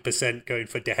 20% going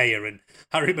for De Gea, and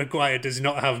Harry Maguire does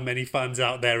not have many fans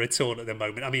out there at all at the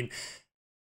moment. I mean,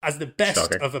 as the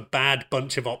best of a bad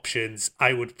bunch of options,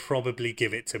 I would probably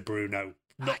give it to Bruno.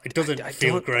 It doesn't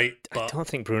feel great, but I don't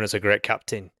think Bruno's a great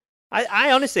captain.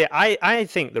 I honestly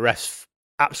think the refs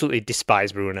absolutely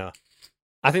despise Bruno.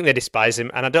 I think they despise him,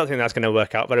 and I don't think that's going to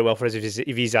work out very well for us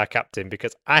if he's our captain,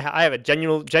 because I have a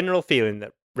general feeling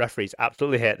that referees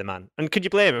absolutely hate the man. And could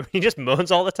you blame him? He just moans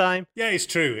all the time. Yeah, it's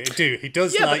true. He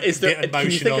does like a bit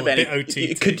emotional, a bit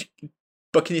OTT.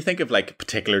 But can you think of like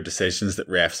particular decisions that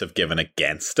refs have given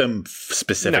against him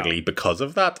specifically because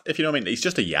of that? If you know what I mean, he's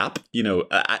just a yap.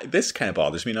 This kind of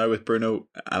bothers me now with Bruno,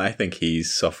 and I think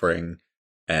he's suffering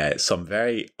some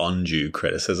very undue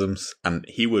criticisms, and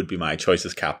he would be my choice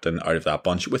as captain out of that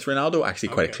bunch. With Ronaldo actually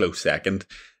quite a close second.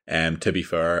 To be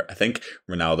fair, I think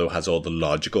Ronaldo has all the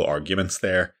logical arguments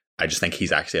there. I just think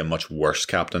he's actually a much worse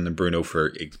captain than Bruno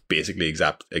for basically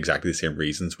exactly the same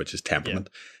reasons, which is temperament.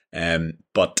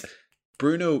 But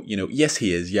Bruno, yes,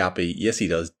 he is yappy. Yes, he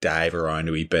does dive around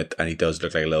a wee bit, and he does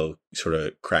look like a little sort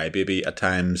of crybaby at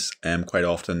times. Quite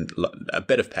often, a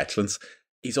bit of petulance.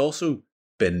 He's also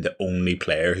been the only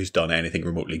player who's done anything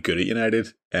remotely good at United,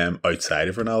 outside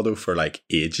of Ronaldo for like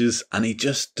ages, and he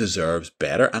just deserves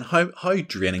better. And how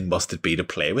draining must it be to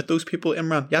play with those people,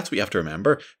 Imran? That's what you have to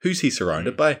remember. Who's he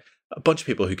surrounded by? A bunch of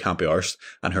people who can't be arsed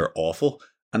and who are awful.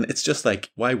 And it's just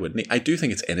like, why wouldn't he? I do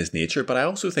think it's in his nature, but I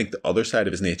also think the other side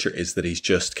of his nature is that he's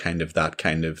just kind of that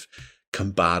kind of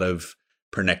combative,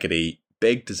 pernickety,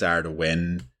 big desire to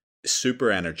win,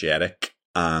 super energetic,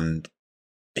 and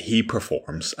he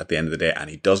performs at the end of the day, and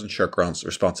he doesn't shirk around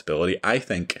responsibility. I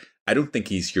don't think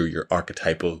he's your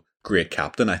archetypal great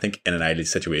captain. I think in an ideal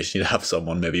situation, you'd have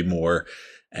someone maybe more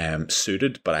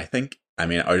suited, but out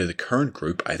of the current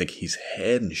group, I think he's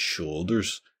head and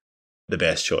shoulders the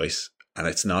best choice. And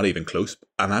it's not even close.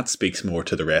 And that speaks more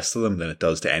to the rest of them than it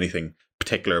does to anything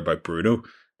particular about Bruno,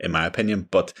 in my opinion.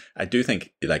 But I do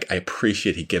think, I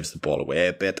appreciate he gives the ball away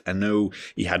a bit. I know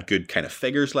he had good kind of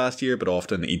figures last year, but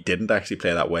often he didn't actually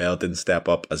play that well, didn't step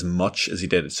up as much as he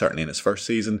did certainly in his first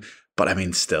season. But I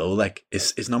mean, still,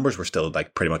 his numbers were still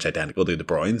pretty much identical to De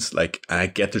Bruyne's. And I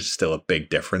get there's still a big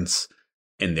difference.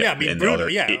 Wait a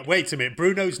minute.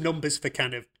 Bruno's numbers for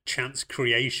kind of chance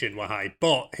creation were high,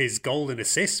 but his goal and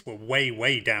assists were way,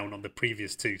 way down on the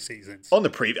previous 2 seasons. On the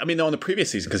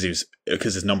previous season,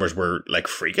 because his numbers were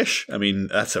freakish. I mean,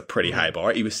 that's a pretty high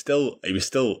bar. He was still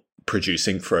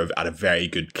producing at a very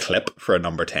good clip for a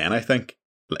number 10. I think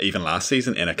even last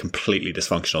season in a completely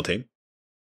dysfunctional team.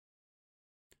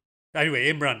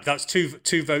 Anyway, Imran, that's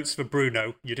two votes for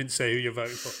Bruno. You didn't say who you're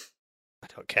voting for. I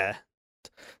don't care.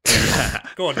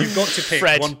 Go on, you've got to pick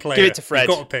one player. Give it to Fred.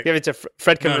 You've got to pick. Give it to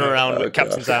Fred coming around with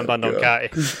captain's armband on,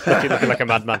 can't he? Looking like a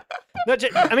madman. No,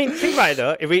 think about it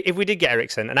though. If we did get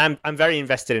Eriksen, and I'm very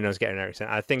invested in us getting Eriksen,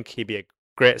 I think he'd be a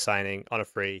great signing on a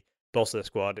free, bolster the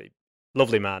squad.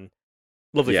 Lovely man,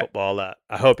 lovely footballer.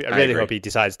 I really hope he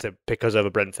decides to pick us over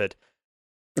Brentford.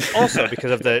 Also,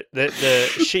 because of the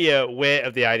sheer weight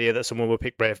of the idea that someone will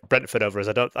pick Brentford over us,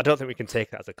 I don't think we can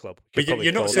take that as a club. But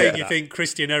you're not saying you think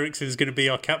Christian Eriksen is going to be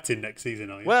our captain next season,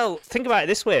 are you? Well, think about it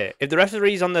this way: if the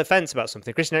referee's on the fence about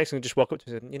something, Christian Eriksen can just walk up to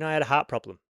him and say, I had a heart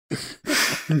problem. What's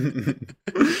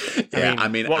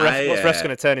ref's going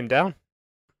to turn him down?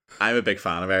 I'm a big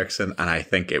fan of Ericsson, and I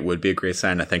think it would be a great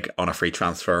sign. I think on a free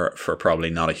transfer for probably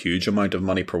not a huge amount of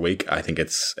money per week, I think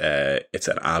it's an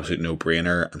absolute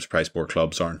no-brainer. I'm surprised more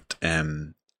clubs aren't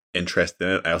interested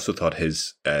in it. I also thought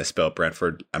his spell at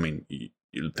Brentford, I mean,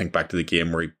 you think back to the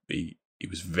game where he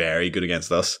was very good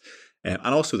against us. And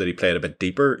also that he played a bit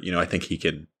deeper. You know, I think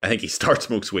he starts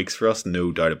most weeks for us,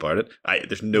 no doubt about it.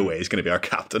 There's no way he's going to be our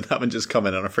captain, having just come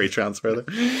in on a free transfer there.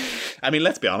 I mean,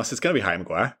 let's be honest, it's going to be Harry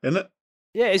Maguire, isn't it?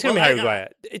 Yeah, it's going to be Harry Maguire.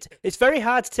 It's very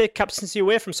hard to take captaincy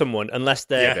away from someone unless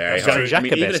they're Granit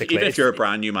Xhaka, basically. Even if you're a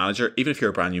brand new manager, which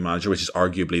is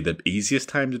arguably the easiest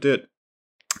time to do it,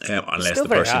 unless the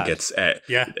person gets you're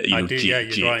right.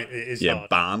 It is hard.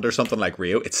 Banned or something like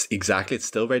Rio. It's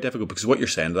still very difficult, because what you're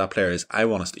saying to that player is, I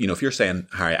want to, if you're saying,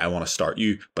 Harry, I want to start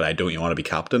you, but I don't want to be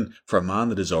captain, for a man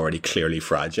that is already clearly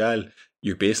fragile,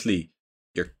 you're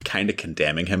kind of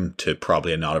condemning him to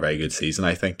probably not a very good season.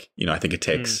 I think I think it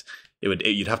takes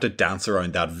you'd have to dance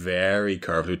around that very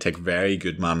curve. It would take very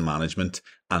good man management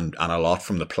and a lot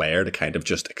from the player to kind of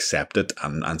just accept it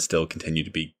and still continue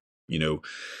to be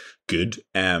good.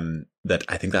 That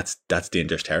I think that's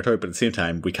dangerous territory, but at the same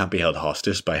time, we can't be held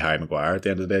hostage by Harry Maguire at the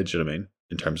end of the day. Do you know what I mean?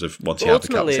 In terms of once you have the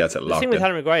captaincy, that's it locked in. The thing with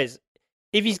Harry Maguire is,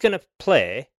 if he's going to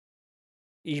play,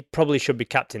 he probably should be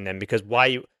captain then, because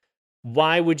why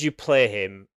would you play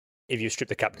him if you strip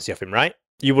the captaincy off him, right?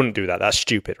 You wouldn't do that. That's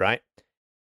stupid, right?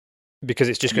 Because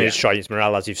it's just going to destroy his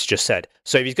morale, as you've just said.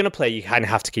 So if he's going to play, you kind of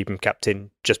have to keep him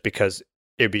captain, just because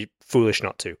it would be foolish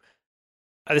not to.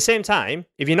 At the same time,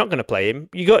 if you're not going to play him,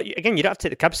 you don't have to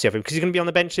take the captaincy off him, because he's going to be on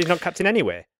the bench. So he's not captain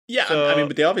anyway. Yeah, so, I mean,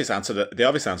 but the obvious answer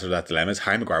to that dilemma is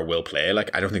Harry Maguire will play.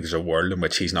 Like, I don't think there's a world in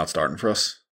which he's not starting for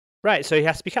us. Right, so he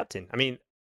has to be captain. I mean,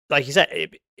 like you said,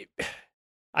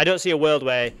 I don't see a world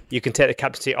where you can take the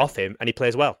captaincy off him and he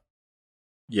plays well.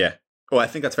 Yeah. Oh, I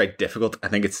think that's very difficult. I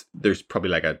think there is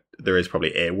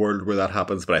probably a world where that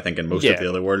happens, but I think in most of the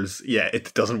other worlds,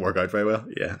 it doesn't work out very well.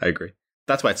 Yeah, I agree.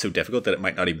 That's why it's so difficult that it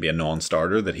might not even be a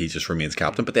non-starter, that he just remains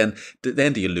captain. But then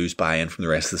do you lose buy-in from the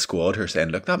rest of the squad who are saying,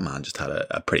 look, that man just had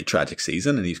a pretty tragic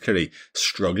season and he's clearly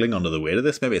struggling under the weight of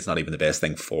this. Maybe it's not even the best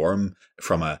thing for him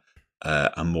from a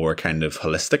more kind of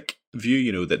holistic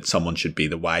view, that someone should be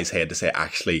the wise head to say,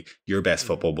 actually, your best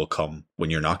football will come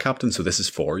when you're not captain. So this is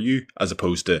for you, as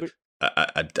opposed to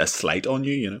a slight on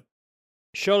you,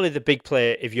 Surely the big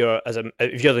player, if you're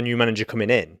the new manager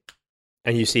coming in,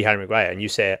 and you see Harry Maguire and you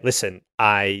say, listen,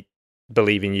 I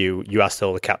believe in you, you are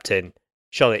still the captain.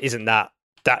 Surely isn't that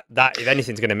if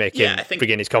anything's going to make him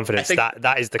regain his confidence,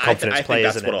 that is the confidence play, isn't it?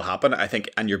 I think that's what will happen. I think,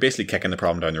 and you're basically kicking the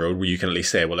problem down the road, where you can at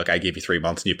least say, well, look, I gave you 3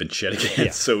 months and you've been shit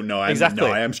again, so now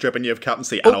I'm stripping you of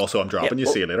captaincy, and also I'm dropping you,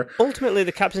 see you later. Ultimately,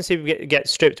 the captaincy gets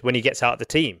stripped when he gets out of the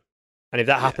team. And if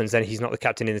that happens, then he's not the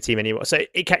captain in the team anymore. So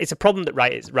it's a problem that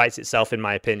writes itself, in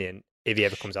my opinion, if he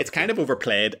ever comes up. It's kind of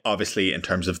overplayed, obviously, in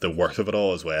terms of the worth of it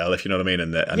all as well, if you know what I mean,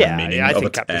 and the meaning of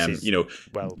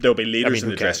it. There'll be leaders in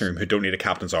the dressing room who don't need a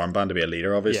captain's armband to be a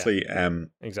leader, obviously.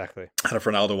 Exactly. And if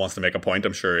Ronaldo wants to make a point,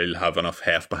 I'm sure he'll have enough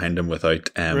heft behind him without...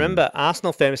 Remember,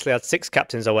 Arsenal famously had 6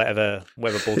 captains or whatever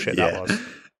bullshit that was.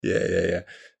 Yeah.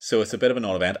 So it's a bit of a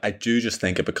non-event. I do just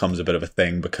think it becomes a bit of a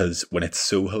thing, because when it's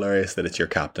so hilarious that it's your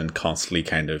captain constantly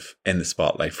kind of in the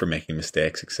spotlight for making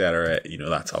mistakes, etc.,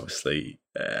 that's obviously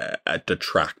a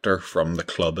detractor from the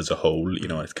club as a whole.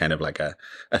 It's kind of like a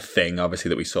thing, obviously,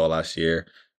 that we saw last year,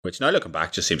 which now looking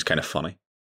back just seems kind of funny.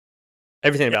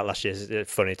 Everything about last year is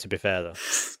funny, to be fair, though.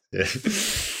 Yeah.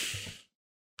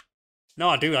 No,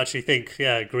 I do actually think,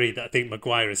 I agree that I think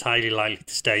Maguire is highly likely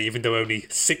to stay, even though only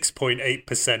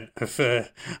 6.8% of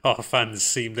our fans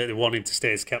seem that they want him to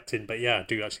stay as captain. But I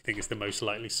do actually think it's the most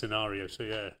likely scenario.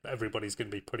 So everybody's going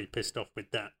to be pretty pissed off with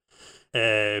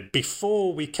that.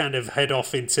 Before we kind of head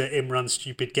off into Imran's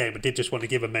stupid game, I did just want to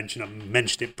give a mention. I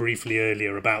mentioned it briefly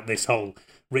earlier about this whole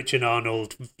Richard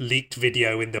Arnold leaked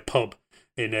video in the pub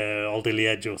in Alder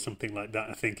Liège or something like that,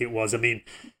 I think it was. I mean,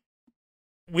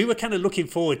 we were kind of looking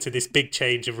forward to this big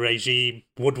change of regime.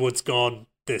 Woodward's gone.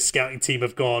 The scouting team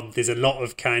have gone. There's a lot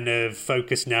of kind of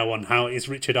focus now on how is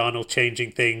Richard Arnold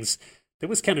changing things. There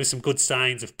was kind of some good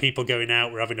signs of people going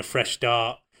out. We're having a fresh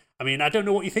start. I mean, I don't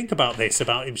know what you think about this,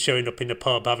 about him showing up in the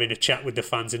pub, having a chat with the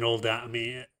fans and all that. I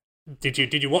mean, did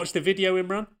you watch the video,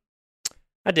 Imran?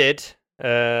 I did.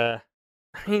 I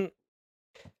mean,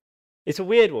 it's a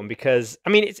weird one, because, I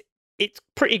mean, it's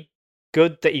pretty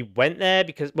good that he went there,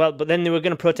 but then they were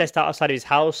going to protest outside of his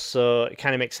house, so it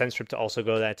kind of makes sense for him to also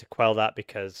go there to quell that,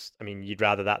 because, I mean, you'd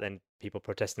rather that than people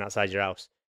protesting outside your house.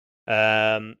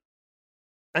 And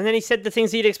then he said the things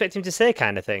that you'd expect him to say,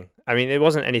 kind of thing. I mean, it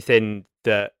wasn't anything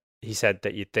that he said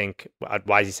that you'd think,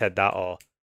 why has he said that, or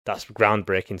that's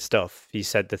groundbreaking stuff. He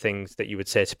said the things that you would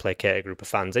say to placate a group of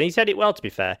fans, and he said it well. To be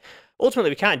fair,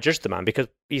 ultimately we can't judge the man because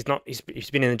he's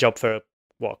been in the job for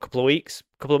what, a couple of weeks,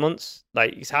 couple of months.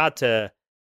 Like, it's hard to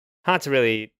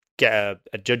really get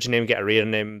a judge on him, get a read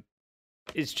on him.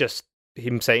 It's just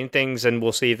him saying things, and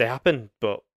we'll see if they happen.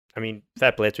 But I mean,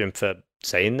 fair play to him for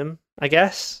saying them, I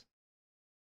guess.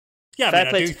 Yeah,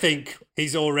 I do think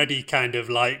he's already kind of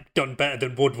like done better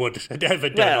than Woodward had ever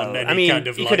done on any kind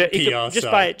of PR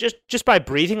side. Just by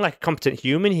breathing like a competent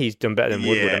human, he's done better than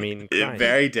Woodward. I mean,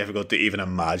 very difficult to even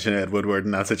imagine Ed Woodward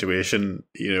in that situation.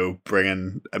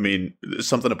 Bringing. I mean,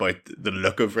 something about the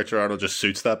look of Richard Arnold just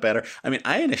suits that better. I mean,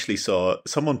 I initially saw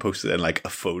someone posted in like a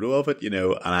photo of it,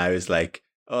 and I was like,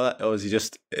 oh, is he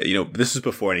just? This was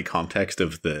before any context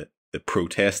of the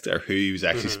protest or who he was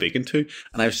actually speaking to,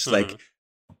 and I was just like,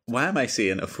 why am I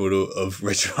seeing a photo of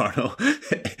Richard Arnold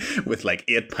with like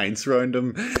 8 pints around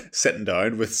him, sitting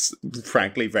down with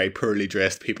frankly very poorly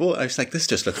dressed people? I was like, this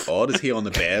just looks odd. Is he on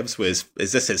the bebs?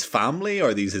 Is this his family?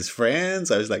 Are these his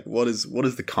friends? I was like, what is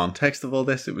the context of all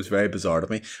this? It was very bizarre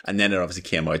to me. And then it obviously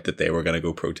came out that they were going to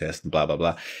go protest and blah blah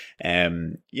blah.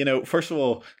 First of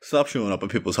all, stop showing up at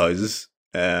people's houses.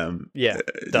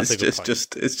 That's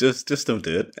just don't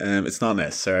do it. It's not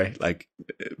necessary. Like,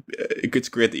 it's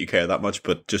great that you care that much,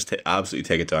 but just absolutely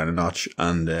take it down a notch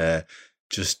and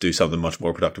just do something much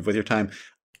more productive with your time.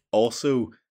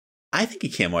 Also, I think he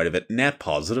came out of it net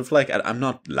positive. Like, I'm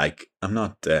not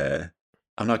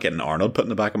getting Arnold put in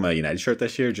the back of my United shirt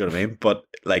this year. Do you know what I mean? But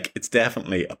like, it's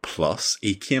definitely a plus.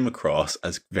 He came across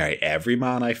as very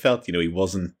everyman. I felt, he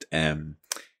wasn't.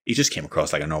 He just came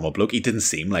across like a normal bloke. He didn't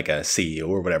seem like a CEO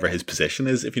or whatever his position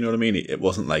is, if you know what I mean. It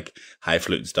wasn't like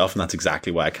highfalutin stuff, and that's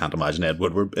exactly why I can't imagine Ed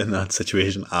Woodward in that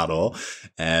situation at all.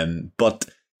 But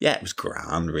yeah, it was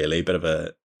grand, really. Bit of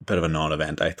a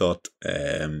non-event, I thought.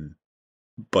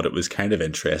 But it was kind of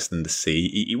interesting to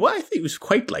see. I think he was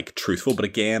quite like truthful, but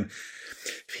again,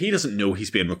 if he doesn't know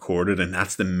he's being recorded and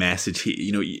that's the message,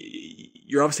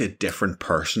 you're obviously a different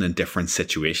person in different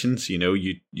situations.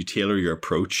 You tailor your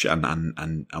approach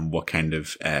and what kind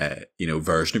of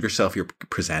version of yourself you're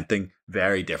presenting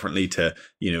very differently to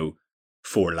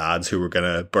 4 lads who were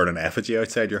going to burn an effigy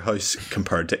outside your house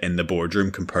compared to in the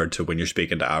boardroom, compared to when you're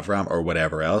speaking to Avram or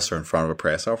whatever else, or in front of a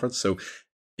press conference. So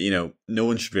no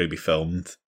one should really be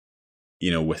filmed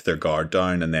with their guard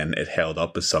down and then it held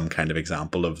up as some kind of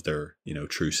example of their,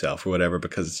 true self or whatever,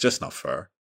 because it's just not fair.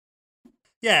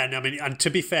 Yeah, and I mean, and to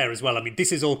be fair as well, I mean,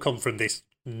 this has all come from this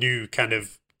new kind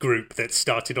of group that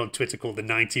started on Twitter called the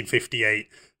 1958,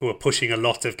 who are pushing a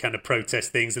lot of kind of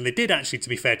protest things. And they did actually, to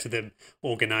be fair to them,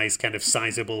 organise kind of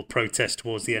sizable protest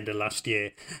towards the end of last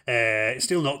year. It's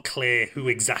still not clear who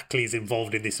exactly is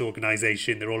involved in this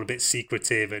organisation. They're all a bit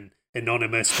secretive and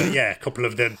anonymous, but yeah, a couple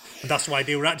of them. And that's why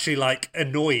they were actually like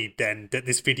annoyed then that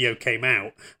this video came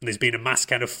out and there's been a mass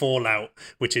kind of fallout,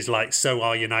 which is like, so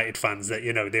are United fans, that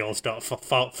they all start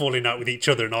falling out with each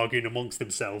other and arguing amongst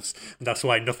themselves, and that's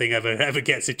why nothing ever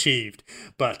gets achieved.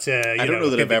 But I don't know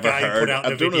that I've ever heard.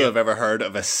 I don't know that I've ever heard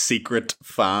of a secret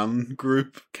fan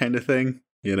group kind of thing.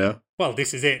 Well,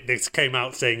 this is it. This came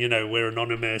out saying we're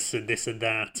anonymous and this and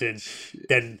that, and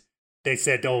then they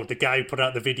said, the guy who put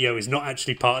out the video is not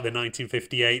actually part of the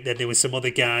 1958. Then there was some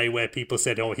other guy where people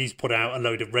said, he's put out a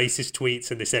load of racist tweets,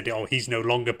 and they said, he's no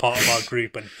longer part of our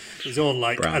group. And it was all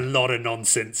like a lot of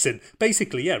nonsense. And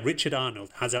basically, yeah, Richard Arnold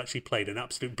has actually played an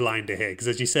absolute blinder here, because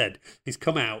as you said, he's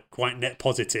come out quite net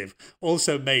positive,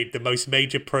 also made the most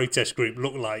major protest group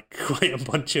look like quite a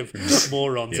bunch of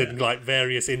morons and like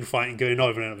various infighting going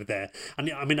over there.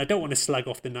 And I mean, I don't want to slag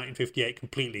off the 1958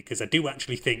 completely, because I do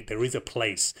actually think there is a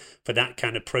place for that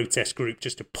kind of protest group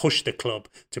just to push the club,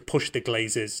 to push the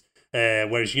Glazers.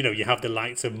 Whereas, you have the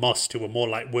likes of Must, who are more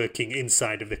like working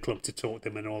inside of the club to talk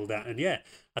them and all that. And yeah,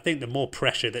 I think the more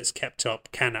pressure that's kept up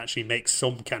can actually make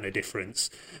some kind of difference.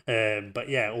 But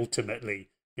yeah, ultimately,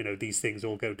 these things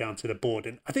all go down to the board.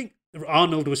 And I think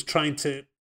Arnold was trying to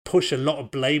push a lot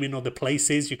of blame in other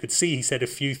places. You could see he said a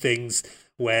few things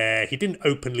where he didn't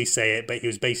openly say it, but he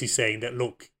was basically saying that,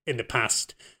 look, in the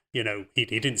past, he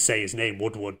didn't say his name,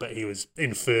 Woodward, but he was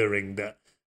inferring that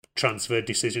transfer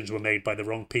decisions were made by the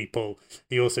wrong people.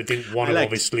 He also didn't want to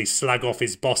obviously slag off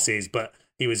his bosses, but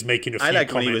he was making a few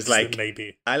comments that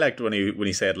maybe... I liked when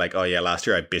he said, like, oh yeah, last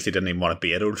year I basically didn't even want to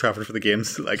be at Old Trafford for the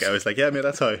games. Like, I was like, yeah, man,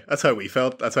 that's how we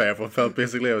felt. That's how everyone felt,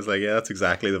 basically. I was like, yeah, that's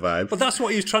exactly the vibe. Well, that's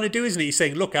what he was trying to do, isn't he? He's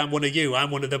saying, look, I'm one of you, I'm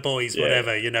one of the boys,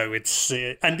 whatever, it's...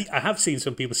 and I have seen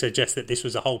some people suggest that this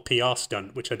was a whole PR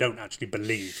stunt, which I don't actually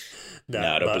believe. No,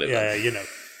 I don't believe that.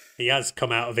 He has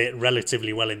come out of it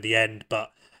relatively well in the end,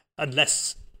 but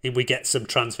unless if we get some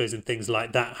transfers and things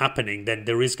like that happening, then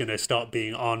there is going to start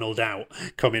being Arnold out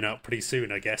coming out pretty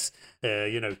soon, I guess.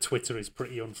 Twitter is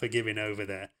pretty unforgiving over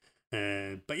there.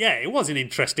 But yeah, it was an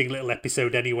interesting little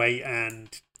episode anyway,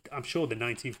 and I'm sure the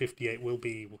 1958 will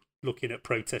be looking at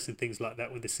protests and things like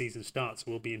that when the season starts. It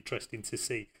will be interesting to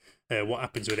see what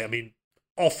happens with it. I mean,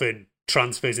 often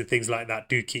transfers and things like that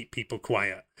do keep people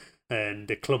quiet, and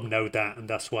the club know that, and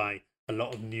that's why a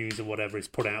lot of news and whatever is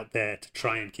put out there to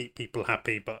try and keep people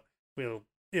happy. But it'll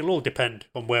all depend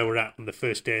on where we're at on the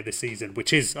first day of the season,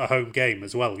 which is a home game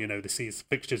as well. The season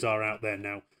fixtures are out there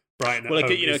now. Brighton at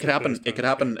home it could happen. It could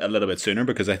happen a little bit sooner,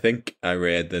 because I think I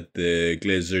read that the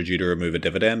Glazers are due to remove a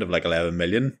dividend of like 11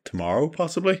 million tomorrow,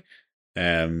 possibly.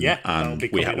 And that'll be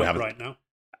coming up right now.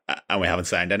 And we haven't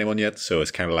signed anyone yet, so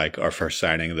it's kind of like our first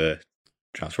signing of the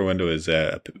transfer window is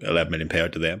 11 million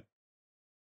payout to them.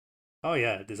 Oh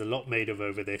yeah, there's a lot made of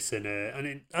over this,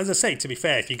 and as I say, to be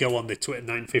fair, if you go on the Twitter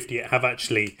 950, it have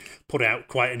actually put out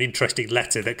quite an interesting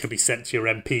letter that could be sent to your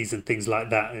MPs and things like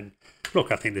that. And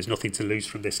look, I think there's nothing to lose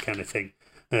from this kind of thing,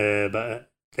 but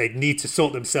they need to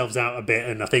sort themselves out a bit,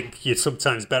 and I think you're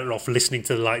sometimes better off listening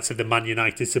to the likes of the Man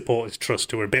United Supporters Trust,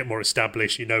 who are a bit more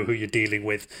established. You know who you're dealing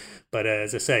with, but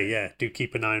as I say, do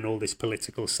keep an eye on all this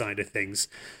political side of things.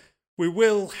 We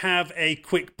will have a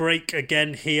quick break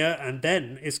again here, and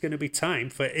then it's going to be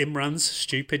time for Imran's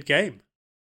Stupid Game.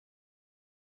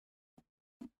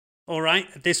 All right,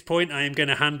 at this point, I am going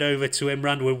to hand over to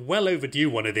Imran. We're well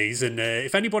overdue one of these, and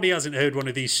if anybody hasn't heard one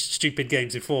of these stupid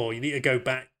games before, you need to go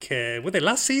back. Were they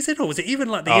last season, or was it even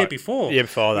like the year before? The year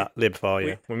before that,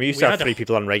 yeah. When we used to have 3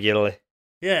 people on regularly.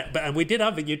 Yeah, and we did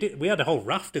have we had a whole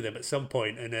raft of them at some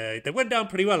point, and they went down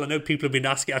pretty well. I know people have been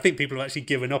asking. I think people have actually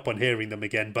given up on hearing them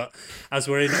again. But as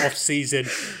we're in off season,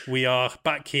 we are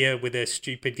back here with a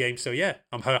stupid game. So yeah,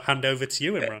 I'm hand over to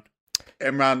you, Imran.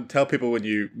 Imran, tell people when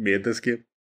you made this game.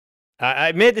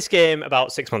 I made this game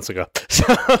about 6 months ago.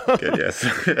 Good, yes.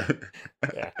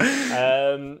 Yeah.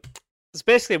 So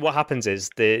basically, what happens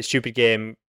is the stupid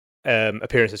game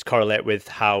appearances correlate with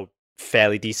how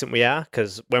fairly decent we are,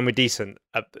 because when we're decent,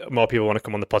 more people want to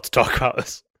come on the pod to talk about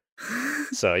us.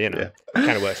 So, it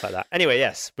kind of works like that. Anyway,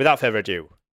 yes, without further ado.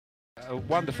 A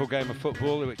wonderful game of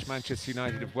football, which Manchester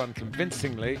United have won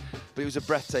convincingly. But it was a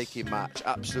breathtaking match,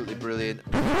 absolutely brilliant.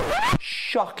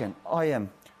 Shocking. I am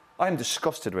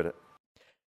disgusted with it.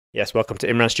 Yes, welcome to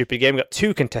Imran's Stupid Game. We've got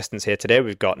 2 contestants here today.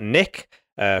 We've got Nick,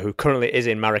 who currently is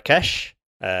in Marrakesh.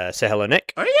 Say hello,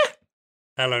 Nick. Oh, yeah.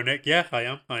 Hello, Nick. Yeah, I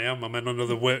am. I'm on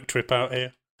another work trip out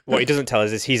here. What he doesn't tell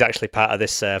us is he's actually part of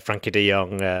this Frankie de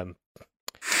Jong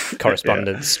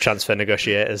correspondence transfer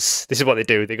negotiators. This is what they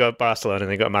do. They go to Barcelona and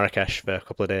they go to Marrakesh for a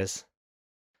couple of days.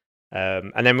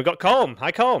 And then we've got Colm.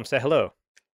 Hi, Colm. Say hello.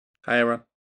 Hi, everyone.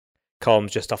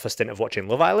 Colm's just off a stint of watching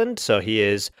Love Island, so he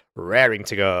is raring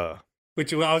to go.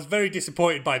 Which I was very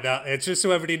disappointed by that. It's just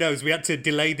so everybody knows, we had to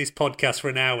delay this podcast for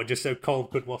an hour just so Colm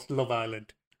could watch Love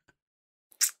Island.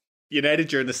 United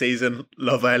during the season,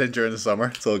 Love Island during the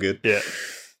summer. It's all good.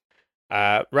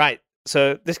 Yeah. Right.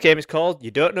 So this game is called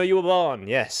You Don't Know You Were Born.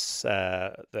 Yes.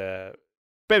 The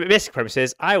basic premise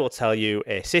is I will tell you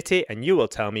a city and you will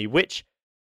tell me which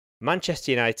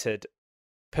Manchester United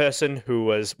person who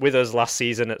was with us last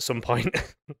season at some point,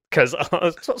 because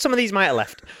some of these might have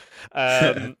left.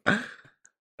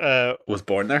 Was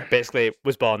born there? Basically,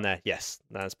 was born there. Yes.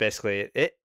 That's basically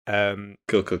it.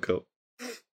 Cool.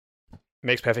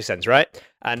 Makes perfect sense, right?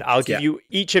 And I'll give you,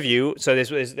 each of you, so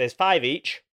there's 5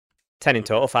 each, 10 in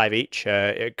total, 5 each.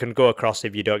 It can go across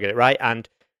if you don't get it right. And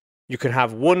you can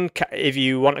have one, if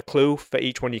you want a clue for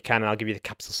each one, you can, and I'll give you the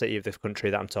capital city of the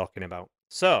country that I'm talking about.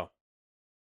 So,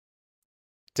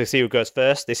 to see who goes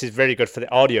first, this is very good for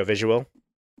the audio visual.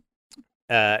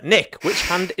 Nick, which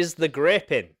hand is the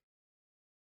grape in?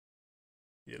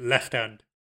 Left hand.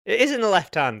 It is in the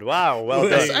left hand. Wow, well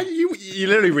done. You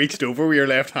literally reached over with your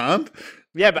left hand?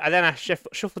 Yeah, but then I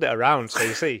shuffled it around, so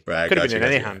you see. Right, could have been in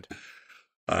any hand.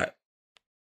 All right.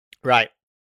 Right.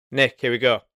 Nick, here we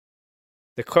go.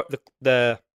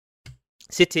 The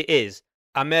city is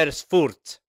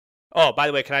Amersfoort. Oh, by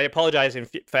the way, can I apologise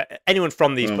for anyone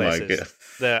from these places?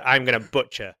 I'm going to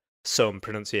butcher some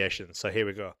pronunciations, so here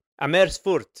we go.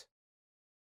 Amersfoort.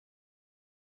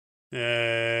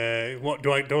 What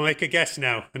do I make a guess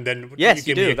now? And then yes,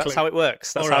 you do. That's how it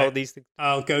works. That's how these things.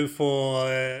 I'll go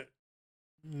for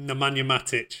Nemanja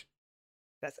Matic.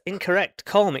 That's incorrect.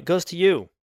 Colm, it goes to you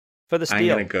for the steal.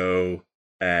 I'm going to go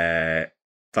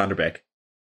Van der Beek.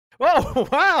 Whoa!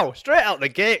 Wow! Straight out the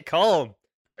gate, Colm.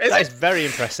 That is very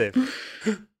impressive.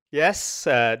 Yes,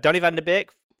 Donny van der Beek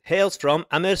hails from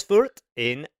Amersfoort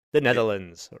in the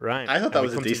Netherlands. Right. I thought that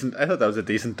was a decent. I thought that was a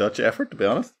decent Dutch effort, to be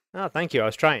honest. Oh, thank you. I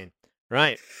was trying.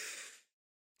 Right.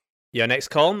 Your next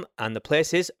column, and the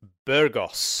place is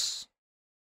Burgos.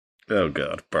 Oh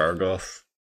God, Burgos.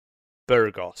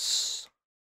 Burgos.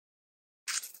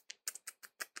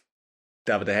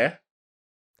 David De Gea.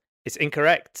 It's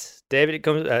incorrect. David, it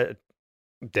comes.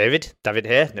 David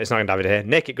here. No, it's not David here.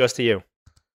 Nick, it goes to you.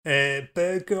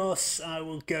 Burgos, I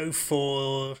will go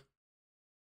for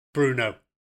Bruno.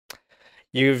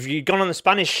 You've gone on the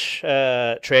Spanish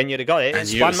train. You'd have got it.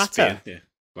 It's Juan Mata. Yeah,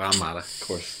 Juan Mata, of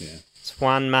course. Yeah. It's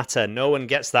Juan Mata. No one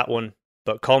gets that one,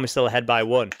 but Colm is still ahead by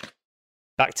 1.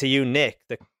 Back to you, Nick.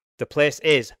 The place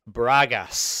is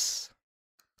Bragas.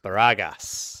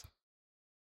 Bragas.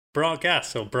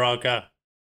 Bragas or Braga?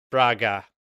 Braga.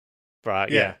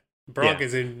 Yeah.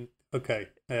 Braga's in. Okay.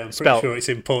 I'm pretty Spell. sure it's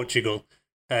in Portugal.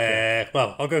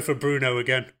 Well, I'll go for Bruno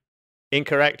again.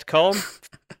 Incorrect, Colm.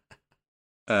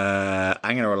 I'm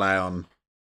going to rely on.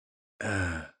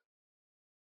 I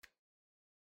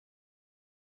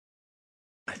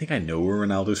think I know where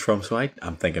Ronaldo's from, so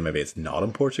I'm thinking maybe it's not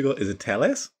in Portugal. Is it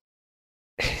Teles?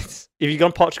 If you've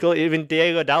gone Portugal, even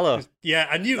Diego Dallo. Yeah,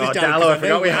 I knew it was Oh, Dallo. Dallo! I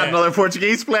forgot we had another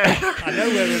Portuguese player. I know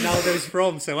where Ronaldo's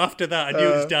from, so after that, I knew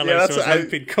it was Dallo. yeah, so I was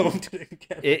hoping Colm didn't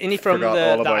get it. Isn't he from Forgot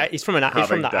all about he's from the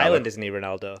having Dallo. island, isn't he,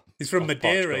 Ronaldo? He's from Of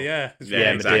Madeira, Portugal. yeah.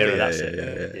 Yeah, exactly. Madeira, that's Yeah,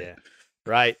 it. yeah.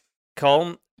 Right.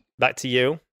 Colm, back to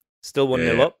you. Still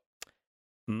 1-0 Yeah. up.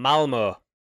 Malmo.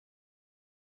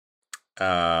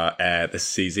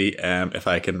 This is easy. If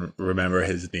I can remember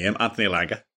his name, Anthony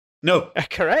Elanga. No.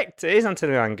 Correct. It is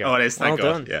Antonio Elanga. Oh, it is. Thank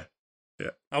Well God. done. Yeah.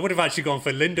 I would have actually gone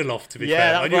for Lindelof, to be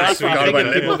Yeah, fair. that's what I forgot figured.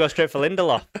 about People Lindelof. go straight for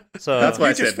Lindelof. So That's why I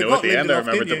You just said no at forgot the end. I Lindelof,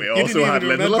 remembered didn't that we you? You also didn't had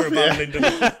even remember Lindelof. about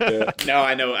Lindelof. No,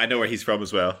 I know where he's from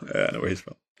as well. I know where he's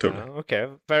from. Totally. Okay,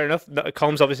 fair enough.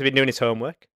 Colm's obviously been doing his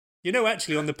homework. You know,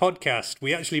 actually, on the podcast,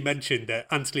 we actually mentioned that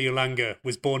Anthony Elanga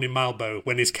was born in Malmo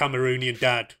when his Cameroonian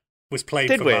dad was playing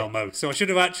Did for we? Malmo. So I should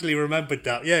have actually remembered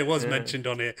that. Yeah, it was mentioned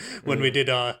on it when we did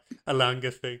our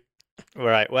Elanga thing. All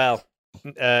right. Well,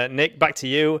 Nick, back to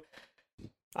you.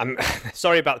 I'm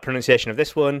sorry about the pronunciation of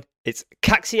this one. It's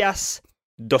Caxias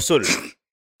do Sul.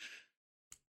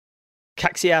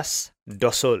 Caxias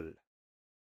do Sul.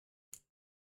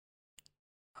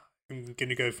 I'm going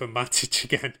to go for Matic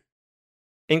again.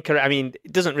 Incorrect. I mean,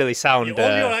 it doesn't really sound.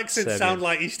 All your accents Serbian. sound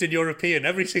like Eastern European.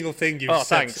 Every single thing you've Oh,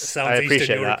 said thanks. I sounds appreciate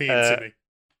Eastern that. European to me.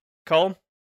 Colm?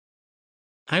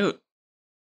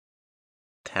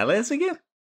 Teles again?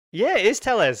 Yeah, it is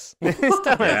Teles. It's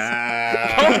Teles.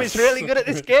 Colm is really good at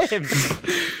this game.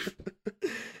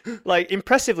 Like,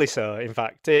 impressively so, in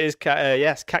fact. It is,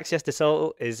 yes, Caxias de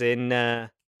Sol is in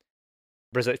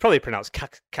Brazil. It's probably pronounced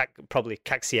probably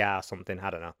Caxia or something. I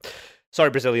don't know. Sorry,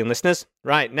 Brazilian listeners.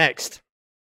 Right, next.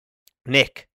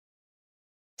 Nick.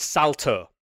 Salto.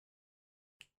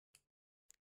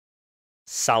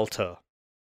 Salto.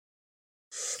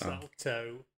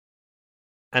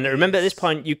 And remember, at this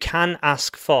point, you can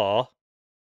ask for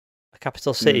a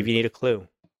capital city if you need a clue.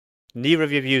 Neither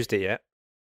of you have used it yet.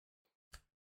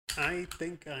 I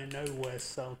think I know where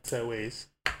Salto is.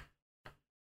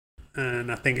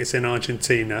 And I think it's in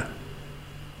Argentina.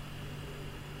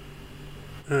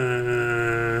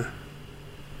 I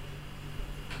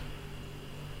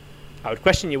would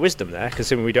question your wisdom there,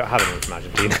 considering we don't have anyone from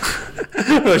Argentina.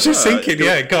 I was just thinking,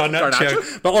 Garnacho.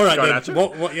 Garnacho? But all right, Garnacho? then.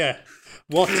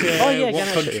 What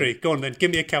Garnacho. country? Go on, then. Give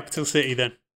me a capital city,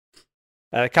 then.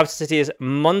 Capital city is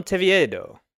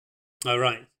Montevideo. All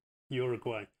right.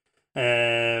 Uruguay.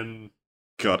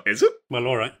 God, is it? Well,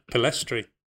 all right. Palestri.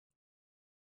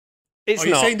 It's Are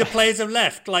you not. saying the players have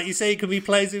left? Like you say, it could be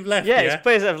players who've left? Yeah, it's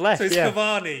players that have left. So it's yeah.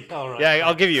 Cavani. All right. Yeah,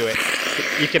 I'll give you it.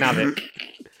 You can have it.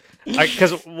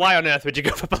 Because why on earth would you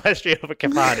go for Palestri over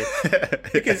Cavani?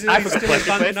 Because I he's forgot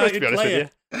still a Palestri Man plays, to be United honest with player. you.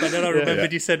 But then I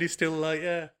remembered you said he's still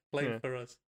playing for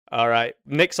us. All right,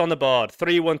 Nick's on the board.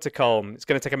 3-1 to Colm. It's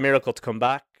going to take a miracle to come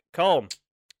back. Colm.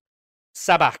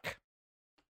 Sabak.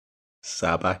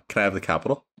 Sabah. Can I have the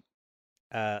capital?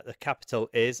 The capital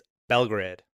is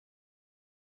Belgrade.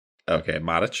 Okay,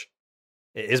 Matic.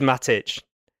 It is Matic.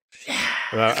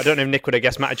 Well, I don't know if Nick would have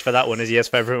guessed Matic for that one as he has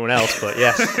for everyone else, but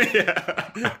yes.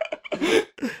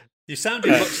 You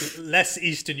sounded much less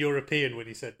Eastern European when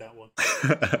you said that one.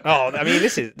 Oh, I mean,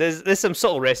 there's some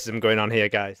subtle racism going on here,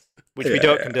 guys, which we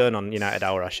don't condone on United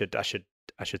Hour. I should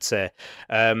say.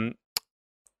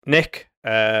 Nick,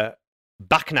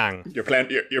 Baknang. You're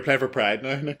playing for pride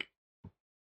now, Nick.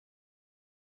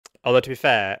 Although to be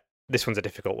fair, this one's a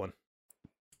difficult one.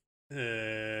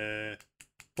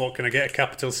 What, can I get a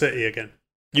capital city again?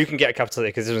 You can get a capital city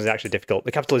because this one's actually difficult.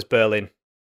 The capital is Berlin.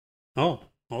 Oh,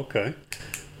 okay.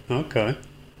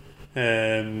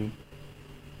 Does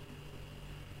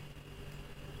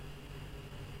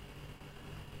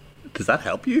that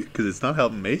help you? Because it's not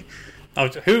helping me.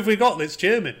 Who have we got that's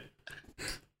German?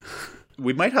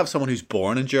 We might have someone who's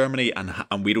born in Germany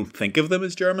and we don't think of them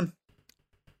as German.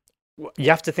 You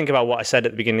have to think about what I said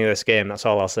at the beginning of this game. That's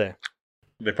all I'll say.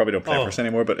 They probably don't play for us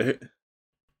anymore, but...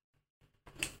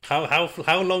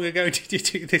 How long ago did you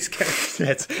do this game?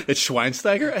 It's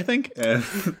Schweinsteiger, I think.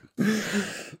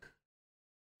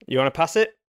 You want to pass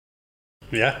it?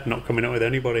 Yeah, not coming up with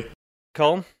anybody.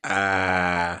 Colm?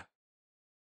 I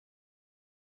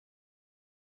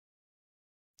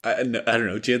don't know,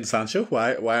 Jadon Sancho.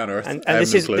 Why on earth? And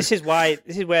this is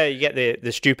where you get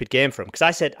the stupid game from. Because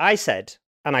I said,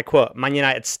 and I quote, "Man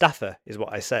United staffer" is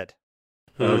what I said.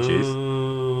 Oh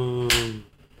jeez.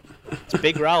 It's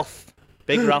Big Ralph.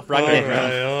 Big Ralph Ragnick.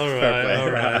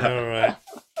 All right.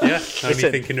 Yeah,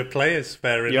 only thinking of players.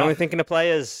 Fair enough. You're only thinking of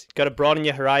players. Got to broaden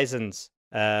your horizons.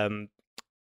 Colm,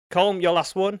 your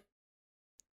last one.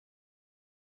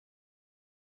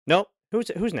 No,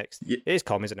 who's next? Yeah. It is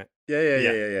Colm, isn't it?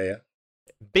 Yeah.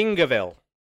 Bingerville.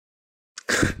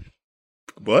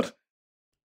 What?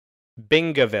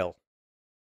 Bingerville.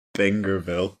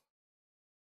 Bingerville.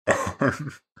 I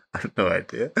have no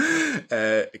idea.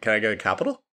 Can I get a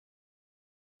capital?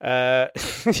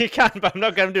 You can, but I'm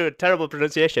not going to do a terrible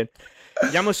pronunciation.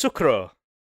 Yamoussoukro.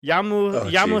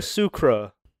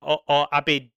 Yamoussoukro. Or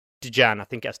Abidjan. I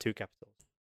think it has two capitals.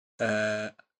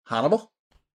 Hannibal?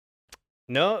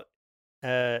 No.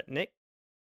 Nick?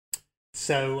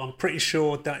 So I'm pretty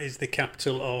sure that is the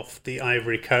capital of the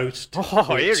Ivory Coast.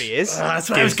 Oh, here he is. That's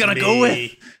what I was going to go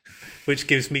with. Which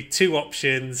gives me two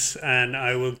options, and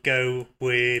I will go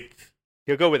with...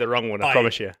 You'll go with the wrong one, I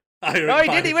promise you. He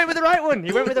did. He went with the right one.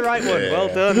 Well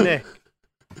done, Nick.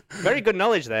 Very good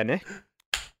knowledge there, Nick.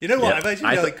 You know what? I've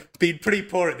actually been pretty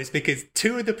poor at this because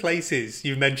two of the places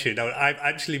you mentioned I've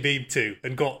actually been to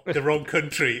and got the wrong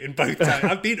country in both times.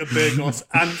 I've been to Burgos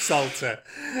and Salta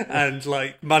and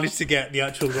managed to get the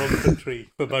actual wrong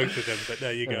country for both of them. But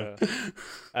there you go.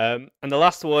 And the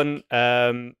last one,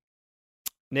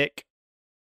 Nick,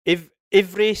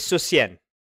 Ivry-sur-Seine.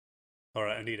 All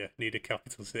right, I need a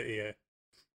capital city here.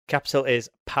 Capital is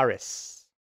Paris.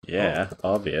 Yeah,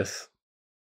 obvious.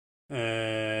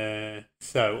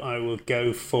 So I will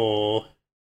go for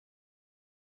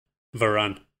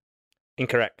Varane.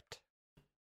 Incorrect.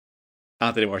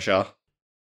 Anthony Martial.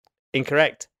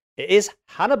 Incorrect. It is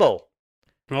Hannibal.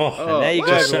 And there you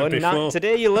go, everyone. Now,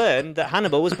 today you learned that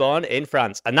Hannibal was born in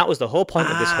France, and that was the whole point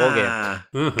of this whole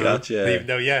game. Gotcha. Even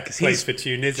though, plays for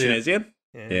Tunisia. Tunisian?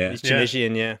 Yeah. He's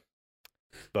Tunisian, yeah.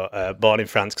 But born in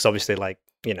France, because obviously,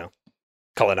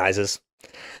 colonizers.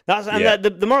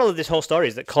 The moral of this whole story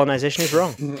is that colonization is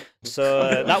wrong.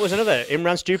 So that was another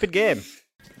Imran stupid game.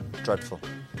 Dreadful.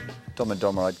 Dumb and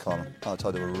Dumber, I'd call them. I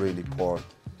thought they were really poor.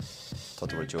 I thought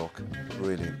they were a joke.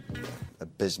 Really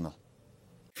abysmal.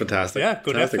 Fantastic. Yeah,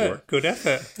 good effort. Good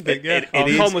effort.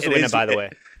 Colm was the winner, by the way.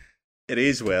 It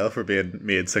is well for being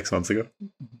made 6 months ago.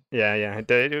 Yeah, it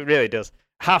really does.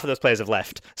 Half of those players have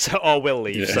left, or will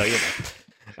leave. So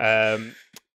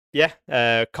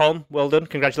Colm, well done.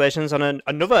 Congratulations on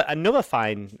another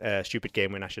fine stupid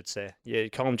game win, I should say. Yeah,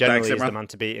 Colm generally is the man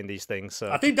to beat in these things.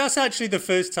 So I think that's actually the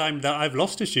first time that I've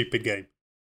lost a stupid game.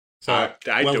 So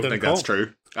I don't think that's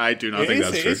true. I do not think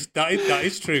that's true. That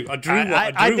is true. I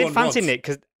did fancy Nick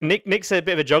because Nick's a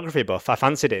bit of a geography buff. I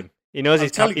fancied him. He knows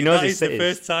his cities. That is the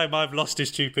first time I've lost a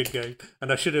stupid game, and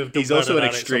I should have done He's also an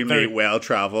about extremely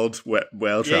well-travelled man.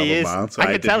 So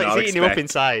I can tell it's eating him up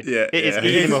inside. Yeah, it is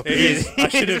eating him up. I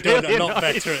should have done a lot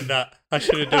better at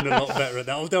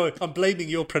that. Although I'm blaming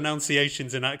your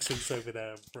pronunciations and accents over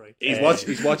there. I'm afraid.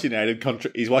 He's watching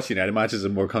United matches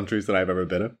in more countries than I've ever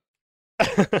been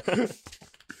in.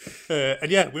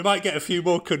 And we might get a few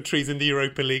more countries in the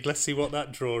Europa League. Let's see what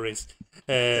that draw is.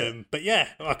 But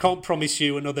I can't promise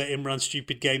you another Imran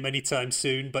stupid game anytime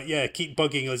soon. But keep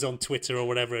bugging us on Twitter or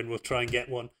whatever, and we'll try and get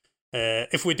one.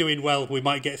 If we're doing well, we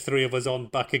might get 3 of us on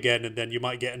back again, and then you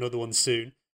might get another one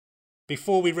soon.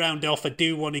 Before we round off, I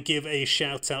do want to give a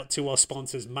shout out to our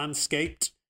sponsors,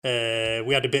 Manscaped.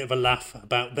 We had a bit of a laugh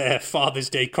about their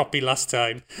Father's Day copy last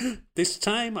time. This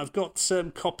time I've got some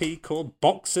copy called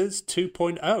Boxers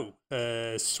 2.0.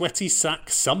 Sweaty sack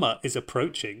summer is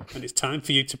approaching, and it's time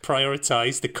for you to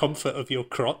prioritise the comfort of your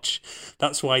crotch.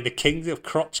 That's why the kings of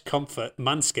crotch comfort,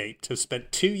 Manscaped, have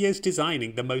spent 2 years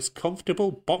designing the most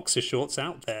comfortable boxer shorts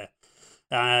out there.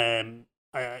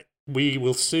 we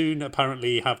will soon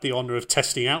apparently have the honour of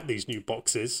testing out these new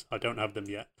boxes. I don't have them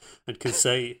yet, and can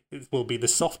say it will be the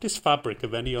softest fabric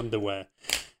of any underwear.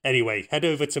 Anyway, head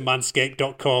over to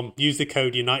manscaped.com, use the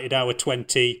code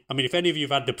UnitedHour20. I mean, if any of you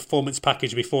have had the performance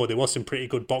package before, there was some pretty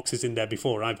good boxes in there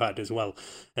before I've had as well.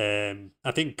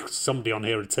 I think somebody on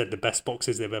here had said the best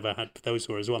boxes they've ever had, those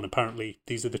were as well. And apparently,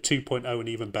 these are the 2.0 and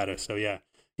even better. So yeah,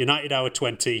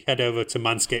 UnitedHour20, head over to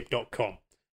manscaped.com.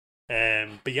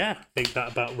 But yeah, I think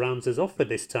that about rounds us off for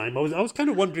this time. I was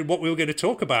kind of wondering what we were going to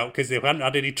talk about because they hadn't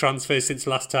had any transfers since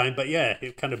last time. But yeah,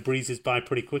 it kind of breezes by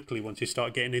pretty quickly once you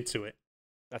start getting into it.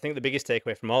 I think the biggest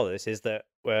takeaway from all of this is that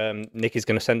Nick is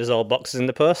going to send us all boxes in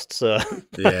the post. So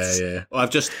yeah. Well, I've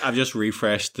just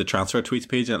refreshed the transfer tweets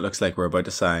page, and it looks like we're about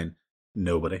to sign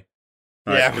nobody.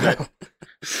 Yeah.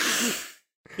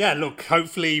 Yeah. Look,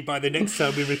 hopefully by the next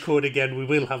time we record again, we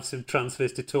will have some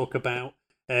transfers to talk about.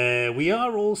 We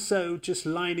are also just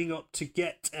lining up to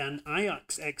get an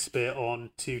Ajax expert on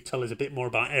to tell us a bit more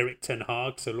about Erik ten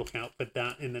Hag, so look out for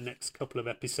that in the next couple of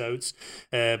episodes.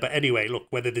 But anyway, look,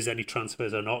 whether there's any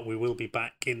transfers or not, we will be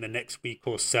back in the next week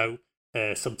or so,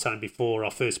 sometime before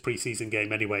our first pre-season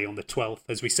game anyway, on the 12th.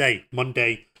 As we say,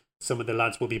 Monday, some of the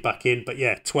lads will be back in, but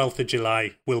yeah, 12th of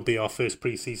July will be our first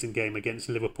pre-season game against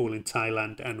Liverpool in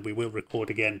Thailand, and we will record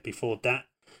again before that.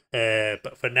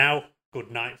 But for now,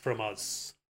 good night from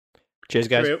us. Cheers,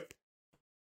 guys.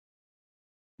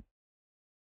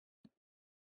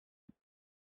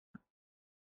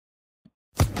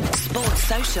 Sports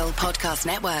Social Podcast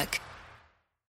Network.